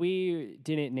 if we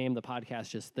didn't name the podcast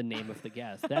just the name of the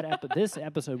guest, this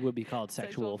episode would be called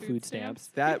Sexual Food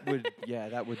Stamps. That would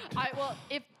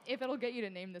if it'll get you to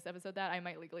name this episode that, I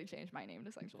might legally change my name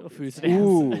to Sexual Food Stamps.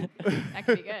 Ooh. That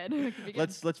could be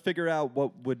good. Let's figure out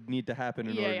what would need to happen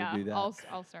in order to do that.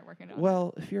 I'll start working on it.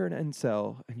 Well, if you're an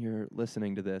incel and you're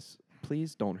listening to this,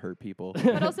 please don't hurt people.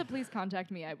 But also, please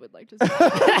contact me. I would like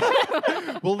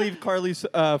to. We'll leave Carly's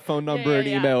phone number and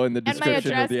email in the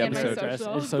description of the episode. Address,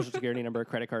 social security number,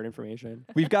 credit card information.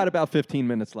 We've got about 15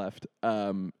 minutes left,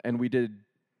 and we did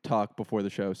talk before the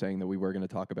show saying that we were going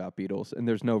to talk about Beatles, and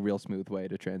there's no real smooth way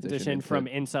to transition from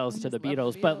incels to the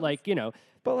Beatles. But like, you know,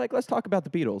 let's talk about the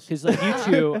Beatles. Because like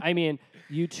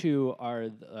you two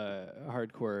are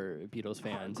hardcore Beatles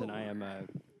fans, and I am a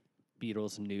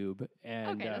Beatles noob.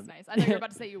 And okay, that's nice. I thought you were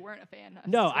about to say you weren't a fan.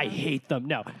 No, I hate them.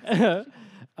 No.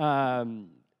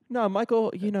 No,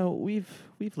 Michael, you know, we've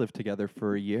lived together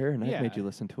for a year, and I've made you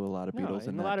listen to a lot of Beatles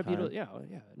in a lot of time.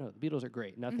 Beatles. No, the Beatles are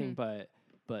great. Nothing but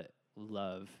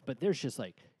love. But there's just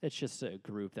like, it's just a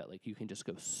group that like you can just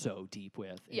go so deep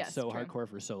with and so hardcore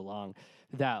for so long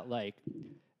that like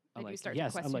I'm like, you start to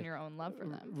question your own love for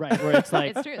them. Right, where it's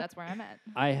like... It's true, that's where I'm at.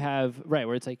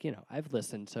 Where it's like, you know, I've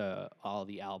listened to all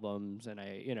the albums and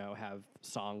I, you know, have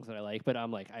songs that I like, but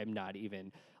I'm like, I'm not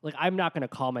going to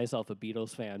call myself a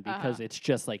Beatles fan because it's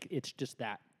just like, it's just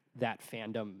that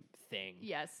fandom thing.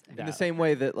 Yes. In the same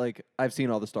way that, like, I've seen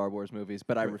all the Star Wars movies,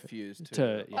 but I refuse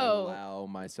to allow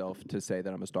myself to say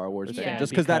that I'm a Star Wars fan,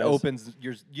 just because that opens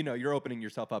you're opening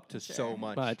yourself up to so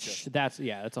much. That's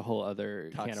a whole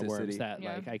other can of worms that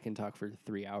like I can talk for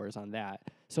 3 hours on that.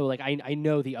 So like I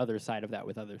know the other side of that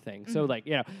with other things. Mm-hmm. So like,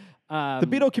 you know, the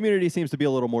Beatle community seems to be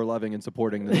a little more loving and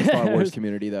supporting than the Star Wars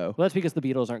community, though. Well, that's because the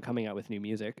Beatles aren't coming out with new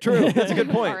music. True, that's a good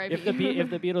point. If the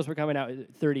Beatles were coming out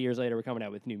 30 years later, were coming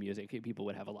out with new music, people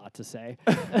would have a lot to say.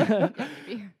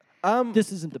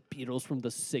 This isn't the Beatles from the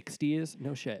 60s.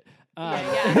 No shit.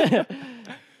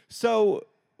 So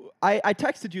I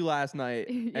texted you last night,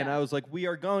 and Yeah. I was like, we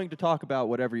are going to talk about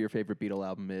whatever your favorite Beatle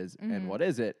album is, and what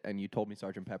is it? And you told me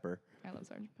Sgt. Pepper. I love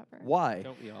Sgt. Pepper. Why?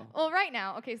 Don't we all? Well, right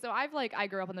now, okay, so I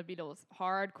grew up on the Beatles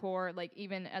hardcore, like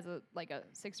even as a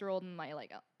 6-year-old in my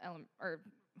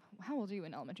how old are you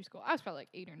in elementary school? I was probably like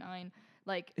 8 or 9.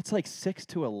 Like It's like 6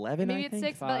 to 11, maybe I it's think.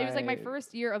 6, but it was like my 5.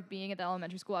 first year of being at the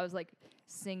elementary school. I was like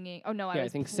singing. Oh no, I Yeah,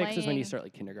 was I think 6 is when you playing- start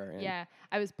like kindergarten. Yeah,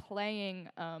 I was playing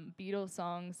Beatles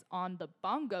songs on the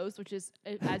bongos, which is,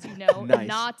 as you know, Nice.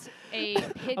 not a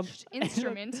pitched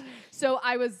instrument. So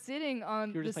I was sitting on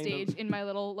You were the just playing the- stage in my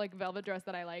little like velvet dress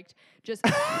that I liked, just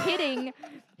hitting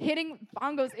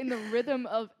bongos in the rhythm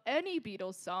of any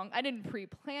Beatles song. I didn't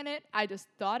pre-plan it. I just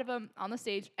thought of them on the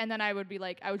stage, and then I would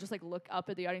just like look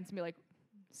up at the audience and be like,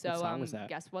 so song was that?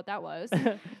 guess what that was?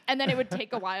 And then it would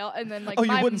take a while, and then like Oh,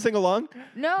 you wouldn't sing along?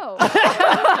 No.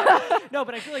 No,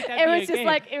 but I feel like it that'd was be a just game.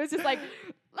 like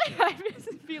I'd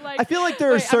just be like. I feel like there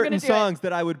are "Wait, I'm gonna certain do it." songs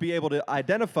that I would be able to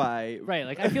identify. Right,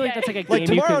 like I feel like that's like a game Like you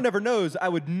Tomorrow could, Never Knows, I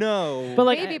would know. But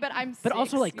like, Maybe, but I'm. but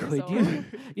also 6 like, years could old. you?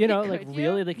 You know, like Could you?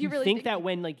 really, like You you really think think that you-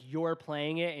 when like you're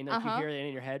playing it and like you hear it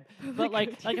in your head, but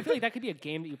like I feel like that could be a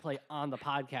game that you play on the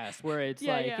podcast where it's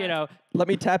Yeah, like yeah. you know, Let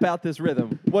me tap out this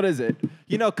rhythm. What is it?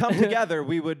 Come together.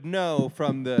 We would know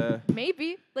from the.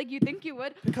 Maybe, like you think you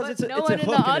would, Because but it's a- no it's a one in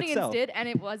the hook in audience itself. did, and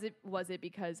it was it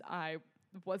because I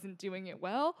wasn't doing it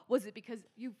well? Was it because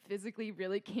you physically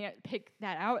really can't pick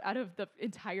that out of the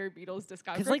entire Beatles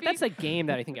discography? because like that's a game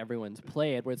that I think everyone's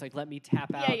played where it's like let me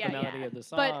tap out the melody of the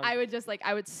song. But I would just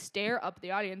I would stare up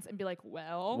the audience and be like,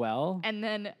 well, and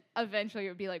then eventually it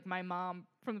would be like my mom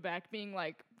from the back being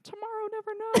like, tomorrow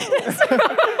never knows.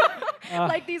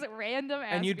 Like these random ass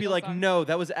And you'd be Beatles like, songs. no,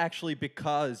 that was actually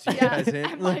because you Yeah, guys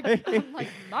I'm like,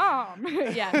 Mom.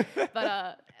 Yeah.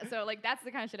 But so like that's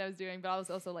the kind of shit I was doing. But I was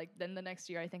also like, then the next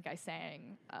year I think I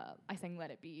sang Let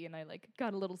It Be, and I like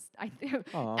got a little.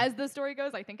 Aw. As the story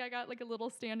goes, I think I got like a little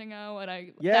standing O, and that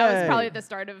was Yay. probably the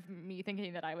start of me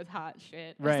thinking that I was hot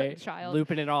shit as a right, child.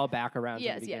 looping it all back around to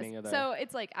Yes, the yes. beginning of the. So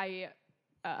it's like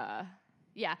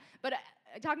yeah. But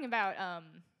talking about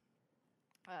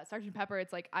Sgt. Pepper,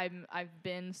 it's like I've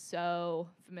been so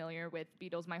familiar with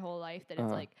Beatles my whole life that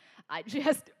it's like I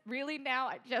just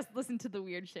listen to the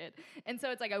weird shit, and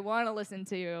so it's like I want to listen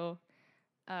to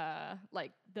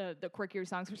like the quirkier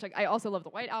songs, which like I also love the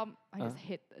White Album. I just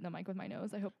hit the mic with my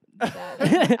nose. I hope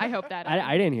that I hope that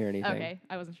I didn't hear anything. okay.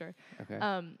 I wasn't sure.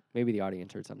 Okay. Maybe the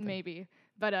audience heard something. Maybe,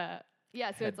 but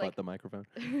yeah. So it's Headbutt like the microphone.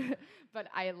 but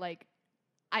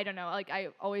I don't know. Like I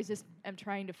always just am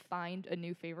trying to find a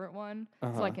new favorite one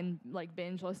so I can like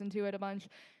binge listen to it a bunch,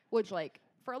 which like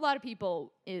for a lot of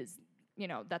people is,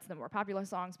 that's the more popular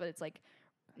songs, but it's like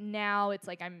now it's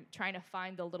like I'm trying to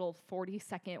find the little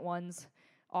 40-second ones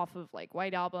off of like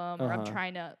White Album, or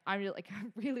I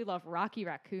really love Rocky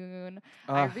Raccoon.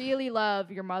 I really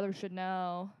love Your Mother Should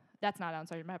Know. That's not on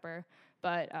Sgt. Pepper,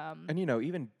 but And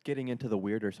even getting into the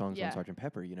weirder songs Yeah. on Sgt.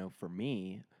 Pepper, for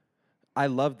me, I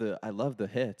love the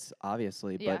hits,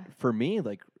 obviously, Yeah. but for me,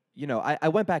 like, I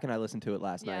went back and I listened to it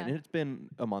last night, Yeah. and it's been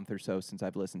a month or so since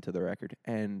I've listened to the record,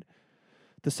 and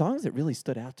the songs that really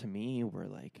stood out to me were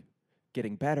like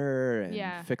Getting Better and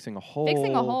Yeah. Fixing a Hole.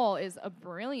 Fixing a Hole is a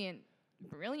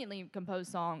brilliantly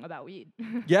composed song about weed.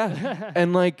 Yeah,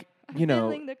 and like,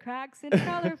 Filling the cracks in a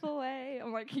colorful way.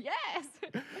 I'm like, yes.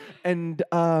 and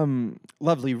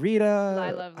Lovely Rita.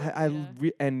 I love Lovely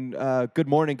Rita. And Good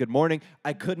Morning, Good Morning.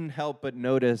 I couldn't help but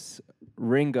notice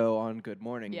Ringo on Good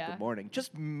Morning, Yeah. Good Morning.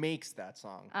 Just makes that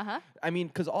song. Uh-huh. I mean,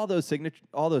 because all those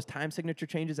time signature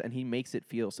changes, and he makes it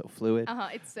feel so fluid. Uh-huh.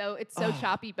 It's so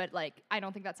choppy, but like I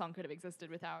don't think that song could have existed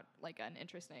without like an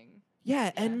interesting.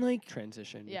 Yeah, and like,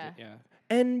 Transition. Yeah. Yeah.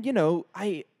 and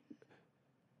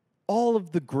all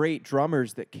of the great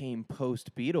drummers that came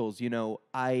post Beatles,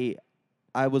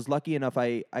 I was lucky enough.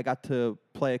 I got to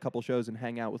play a couple shows and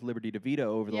hang out with Liberty DeVito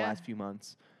over the Yeah. last few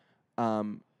months.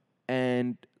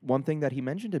 And one thing that he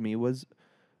mentioned to me was,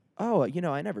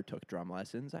 I never took drum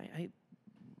lessons.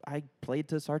 I played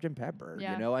to Sgt. Pepper.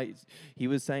 Yeah. He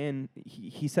was saying,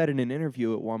 he said in an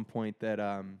interview at one point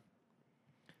that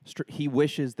he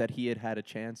wishes that he had a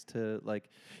chance to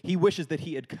he wishes that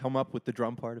he had come up with the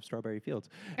drum part of Strawberry Fields.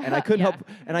 And I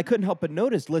couldn't help but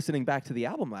notice listening back to the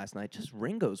album last night, just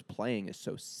Ringo's playing is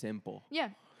so simple. Yeah.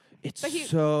 It's But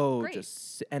so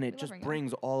great. and it love just Ringo.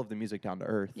 brings all of the music down to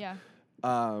earth. Yeah.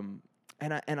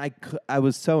 I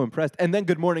was so impressed. And then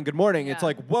Good Morning, Good Morning. It's Yeah.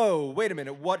 like, whoa, wait a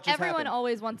minute, what just Everyone happened?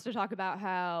 always wants to talk about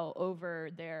how over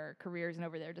their careers and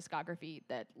over their discography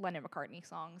that Lennon McCartney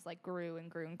songs like grew and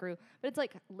grew and grew. But it's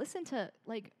like listen to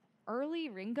like early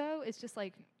Ringo. It's just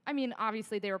like, I mean,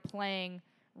 obviously they were playing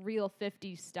real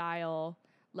 50s style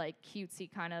like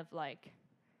cutesy kind of like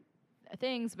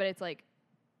things, but it's like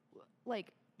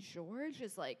George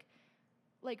is like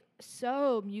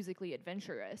so musically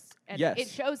adventurous, and Yes. it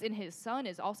shows in his son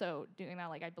is also doing that.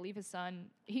 Like I believe his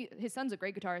son's a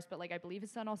great guitarist, but like I believe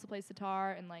his son also plays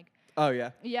guitar, and like Oh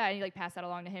yeah. yeah, and you like pass that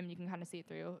along to him. You can kind of see it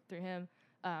through him.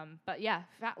 But yeah,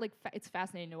 it's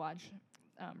fascinating to watch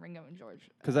Ringo and George.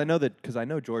 Because I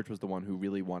know George was the one who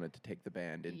really wanted to take the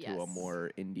band into a Yes. more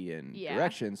Indian Yeah.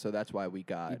 direction. So that's why we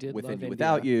got did With love India, India.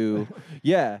 Without You.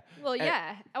 Yeah. Well,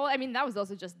 yeah. Well, I mean, that was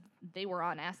also just they were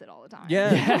on acid all the time.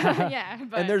 Yeah. yeah.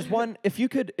 But And there's one, if you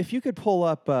could pull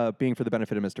up Being for the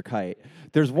Benefit of Mr. Kite,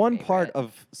 there's one part favorite.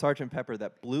 of Sgt. Pepper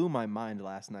that blew my mind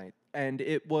last night. And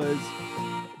it was,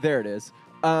 there it is.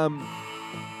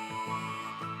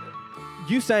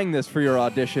 You sang this for your I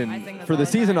audition, sing this for all the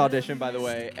the season time. audition, by the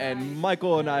way. And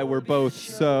Michael and I were both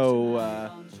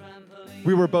so,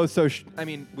 we were both so, I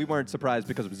mean, we weren't surprised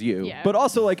because it was you. Yeah. But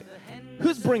also, like,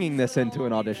 who's bringing this into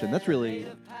an audition? That's really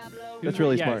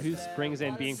smart. Who springs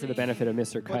in Being for the Benefit of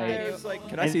Mr. But Kite? it's like,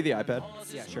 can I see the iPad?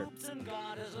 Yeah, sure.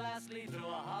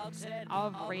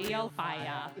 of real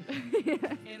fire.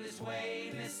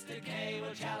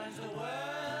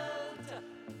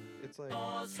 It's like.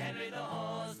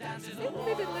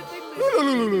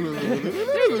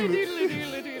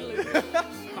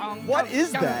 What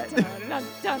is that?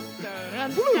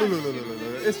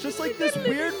 It's just like this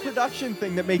weird production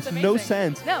thing that makes It's no amazing.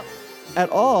 sense No, at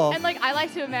all. and like I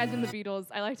like to imagine the Beatles.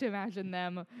 I like to imagine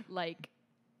them like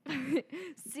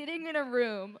sitting in a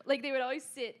room. Like they would always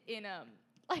sit in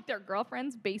like their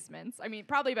girlfriends' basements. I mean,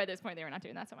 probably by this point they were not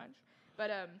doing that so much,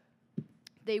 but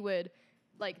they would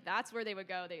like that's where they would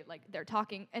go. They're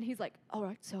talking, and he's like, "All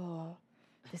right, so."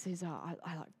 This is I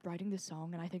like writing this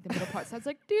song, and I think the middle part sounds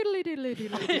like doodly doodly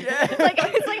doodly. Like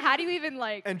it's like how do you even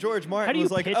like? And George How Martin do you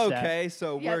was like, pitch that? okay,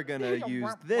 so Yeah. we're gonna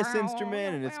use this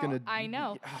instrument, and it's gonna. I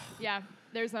know. Yeah,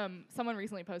 there's someone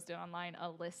recently posted online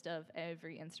a list of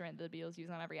every instrument the Beatles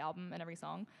use on every album and every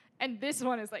song, and this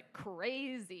one is like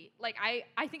crazy. Like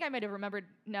I think I might have remembered.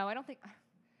 No, I don't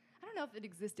know if it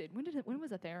existed. When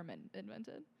was a theremin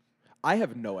invented? I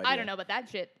have no idea. I don't know, but that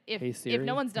shit. Hey, If Siri.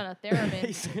 no one's done a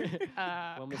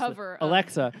theremin When was cover the-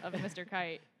 Alexa. of Mr.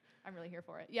 Kite, I'm really here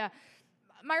for it. Yeah,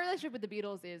 my relationship with the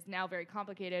Beatles is now very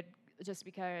complicated, just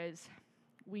because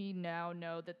we now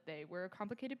know that they were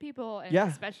complicated people, and Yeah,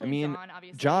 especially I mean, John,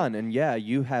 obviously. John, and yeah,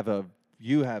 you have A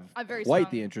very quite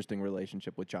strong- the interesting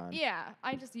relationship with John. Yeah,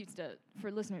 I just used to,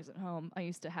 for listeners at home, I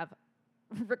used to have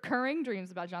recurring dreams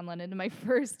about John Lennon, and my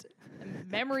first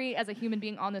memory as a human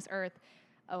being on this earth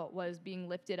was being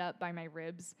lifted up by my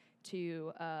ribs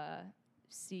to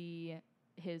see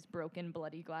his broken,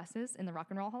 bloody glasses in the Rock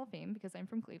and Roll Hall of Fame, because I'm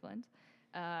from Cleveland,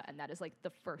 and that is like the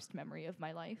first memory of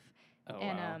my life. Oh,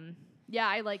 and wow. yeah,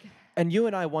 I like. And you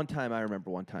and I, I remember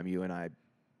one time you and I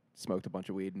smoked a bunch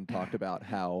of weed and talked about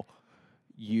how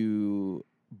you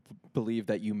believe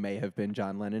that you may have been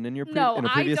John Lennon in your No, in a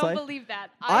I previous don't life. believe that.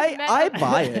 I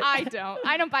buy it.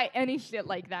 I don't buy any shit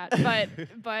like that.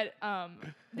 But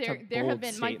there have bold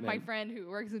been my statement. friend who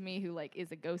works with me who like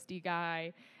is a ghosty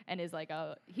guy and is like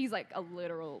he's like a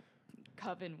literal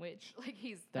coven witch. Like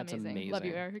he's That's amazing. Love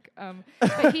you, amazing. Eric.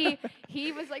 But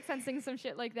he was like sensing some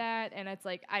shit like that, and it's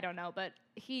like I don't know. But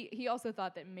he also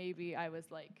thought that maybe I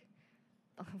was like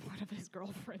one of his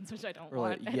girlfriends, which I don't Or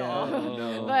like, want at yeah, all.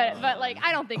 no. But like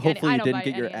I don't think Hopefully I you don't didn't buy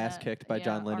get your any of ass that. kicked by Yeah,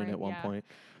 John Lennon or- at one yeah. point.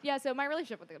 Yeah, so my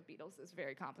relationship with the Beatles is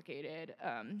very complicated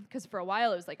because for a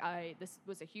while it was like this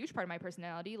was a huge part of my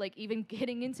personality. Like even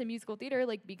getting into musical theater,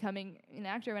 like becoming an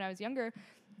actor when I was younger,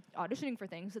 auditioning for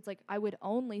things. It's like I would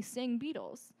only sing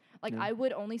Beatles. Like Yeah. I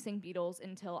would only sing Beatles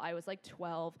until I was like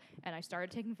 12, and I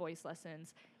started taking voice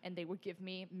lessons, and they would give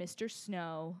me Mr.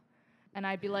 Snow, and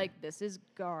I'd be like, "This is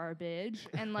garbage,"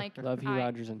 and like Love you, I,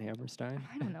 Rodgers and Hammerstein.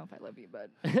 I don't know if I love you, but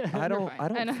I you're don't. fine. I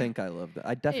don't know. think I love that.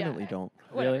 I definitely don't.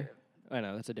 Whatever. Really? I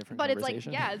know that's a different But it's like,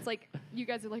 conversation. yeah, it's like you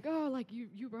guys are like, oh, like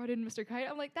you brought in Mr. Kite.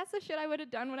 I'm like, that's the shit I would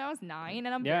have done when I was 9, and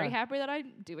I'm Yeah. very happy that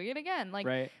I'm doing it again. Like,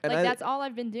 right. And like I- that's all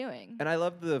I've been doing. And I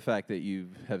love the fact that you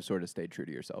have sort of stayed true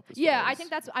to yourself. As Yeah, far I as-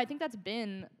 think that's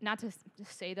been not to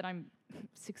say that I'm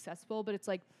successful, but it's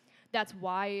like that's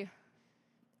why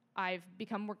I've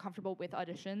become more comfortable with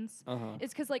auditions. Uh-huh.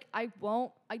 It's because like I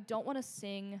don't want to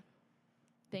sing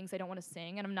things I don't want to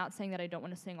sing, and I'm not saying that I don't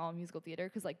want to sing all musical theater,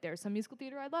 because like there's some musical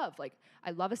theater I love. Like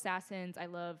I love Assassins, I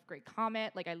love Great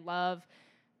Comet, like I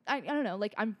don't know,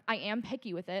 like I am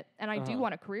picky with it, and I do Uh-huh.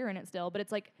 want a career in it still, but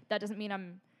it's like that doesn't mean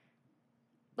I'm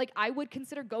like I would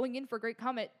consider going in for Great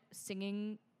Comet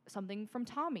singing something from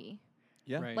Tommy.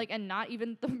 Yeah. Right. Like, and not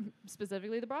even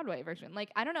specifically the Broadway version.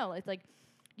 Like, I don't know. It's like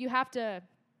you have to.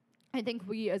 I think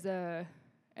we as a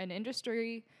an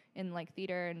industry in like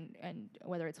theater and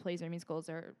whether it's plays or musicals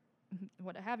or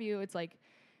what have you, it's like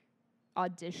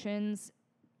auditions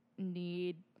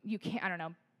you can't, I don't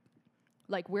know,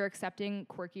 like we're accepting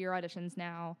quirkier auditions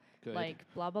now. Good. Like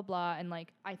blah blah blah, and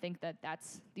like I think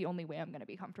that's the only way I'm gonna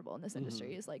be comfortable in this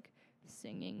industry is like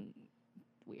singing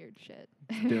weird shit.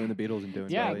 Doing the Beatles and doing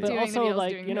yeah, Bowie. but Doing the also Beatles,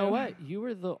 like doing you know who? what? You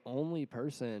were the only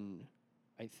person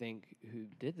I think who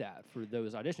did that for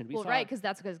those auditions. We Well, saw, right, because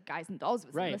that's because Guys and Dolls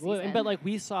was in right. the Well, season. but like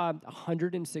we saw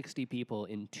 160 people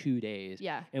in 2 days.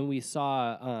 Yeah. and we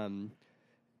saw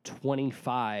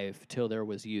 25 till there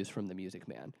was use from the Music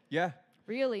Man. Yeah.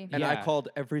 Really? And I Yeah. called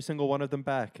every single one of them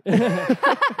back.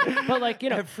 But like you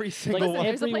know, Every single Listen, one.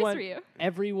 there's a place everyone, for you.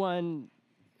 everyone,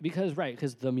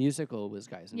 because the musical was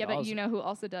Guys and Yeah, Dolls. but you know who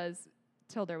also does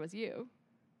Till There Was You?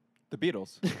 The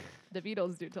Beatles. The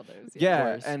Beatles do Till There Was You. Yeah,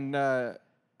 course. and I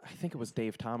think it was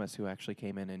Dave Thomas who actually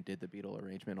came in and did the Beatle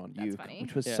arrangement on That's Uke, funny.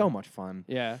 which was Yeah. so much fun.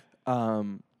 Yeah.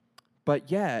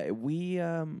 But yeah, we.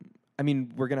 I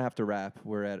mean, we're gonna have to wrap.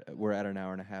 We're at an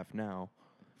hour and a half now.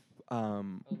 Oh,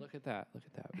 look at that! Look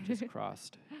at that! We just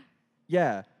crossed.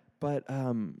 Yeah, but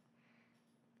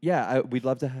yeah, we'd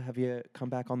love to have you come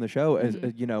back on the show. As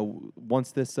you know,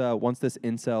 once this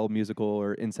incel musical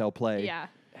or incel play. Yeah.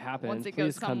 Happens. Once it Please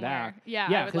goes come somewhere. back. Yeah,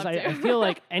 Yeah, I would because love to. I feel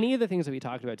like any of the things that we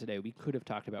talked about today, we could have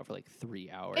talked about for like 3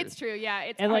 hours. It's true, yeah.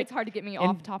 It's, And, like, it's hard to get me and-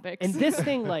 off topics. And this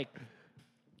thing, like,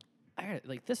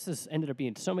 this has ended up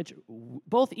being so much,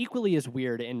 both equally as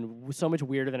weird and so much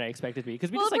weirder than I expected to be.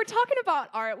 Because we well, just if like, we're talking about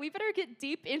art, we better get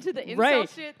deep into the incel Right.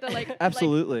 shit. The like,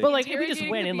 Absolutely. but like if we just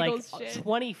interrogating went the in like Beatles shit.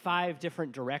 25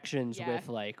 different directions Yeah. with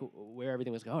like where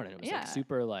everything was going, and it was Yeah. like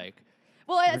super like.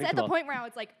 Well, it's at the predictable. point where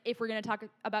it's like, if we're gonna talk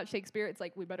about Shakespeare, it's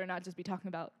like we better not just be talking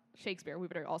about Shakespeare. We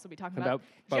better also be talking about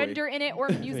Bowie. gender in it or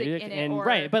music in it, and or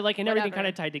right, but like and everything kind whatever.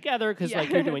 of tied together because like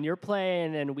Yeah. you're doing your play,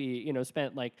 and then we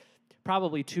spent like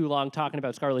probably too long talking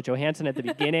about Scarlett Johansson at the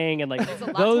beginning, and like There's a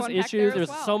lot to those unpack there issues. as There's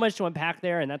well. so much to unpack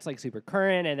there, and that's like super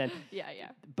current. And then Yeah.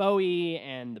 Bowie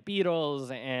and the Beatles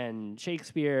and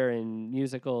Shakespeare and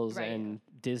musicals Right. and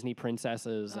Disney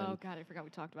princesses, Oh and God, I forgot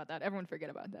we talked about that. Everyone forget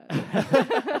about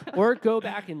that. or go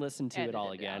back and listen to Edit it all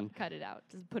out, again. cut it out.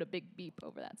 Just put a big beep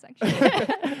over that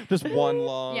section. Just one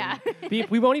long. yeah. Beep,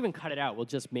 we won't even cut it out. We'll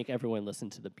just make everyone listen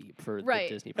to the beep for Right.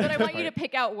 the Disney. But I princess want you to part.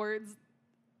 pick out words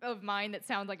of mine that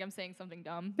sound like I'm saying something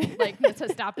dumb, like to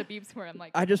stop the beeps where I'm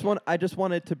like, I just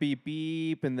want it to be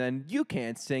beep, and then you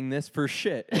can't sing this for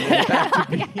shit. And then back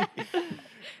to beep. that's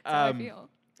how I feel.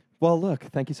 Well, look,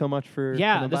 thank you so much for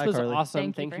Yeah, coming this by, was Carly.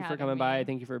 awesome. Thank you for for having coming by. me.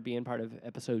 Thank you for being part of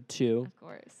episode 2. Of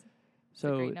course. It's a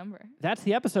So great number. that's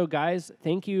the episode, guys.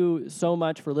 Thank you so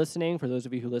much for listening. For those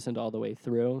of you who listened all the way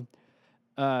through,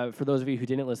 for those of you who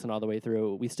didn't listen all the way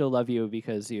through, we still love you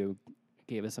because you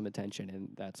gave us some attention, and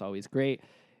that's always great.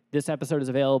 This episode is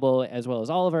available, as well as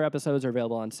all of our episodes are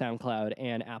available on SoundCloud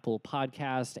and Apple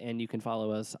Podcast, and you can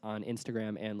follow us on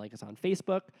Instagram and like us on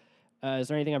Facebook. Is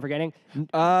there anything I'm forgetting?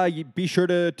 Be sure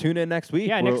to tune in next week.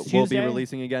 Yeah, next we'll be Tuesday.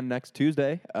 releasing again next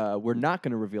Tuesday. We're not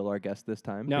going to reveal our guest this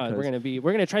time. No, because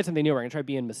we're gonna try something new. We're gonna try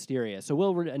being mysterious. So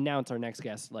we'll announce our next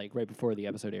guest like right before the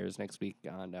episode airs next week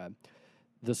on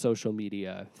the social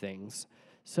media things.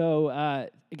 So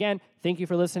again, thank you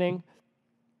for listening.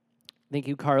 Thank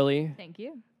you, Carly. Thank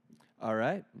you. All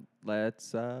right, let's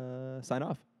sign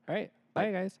off. All right,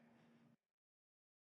 bye guys.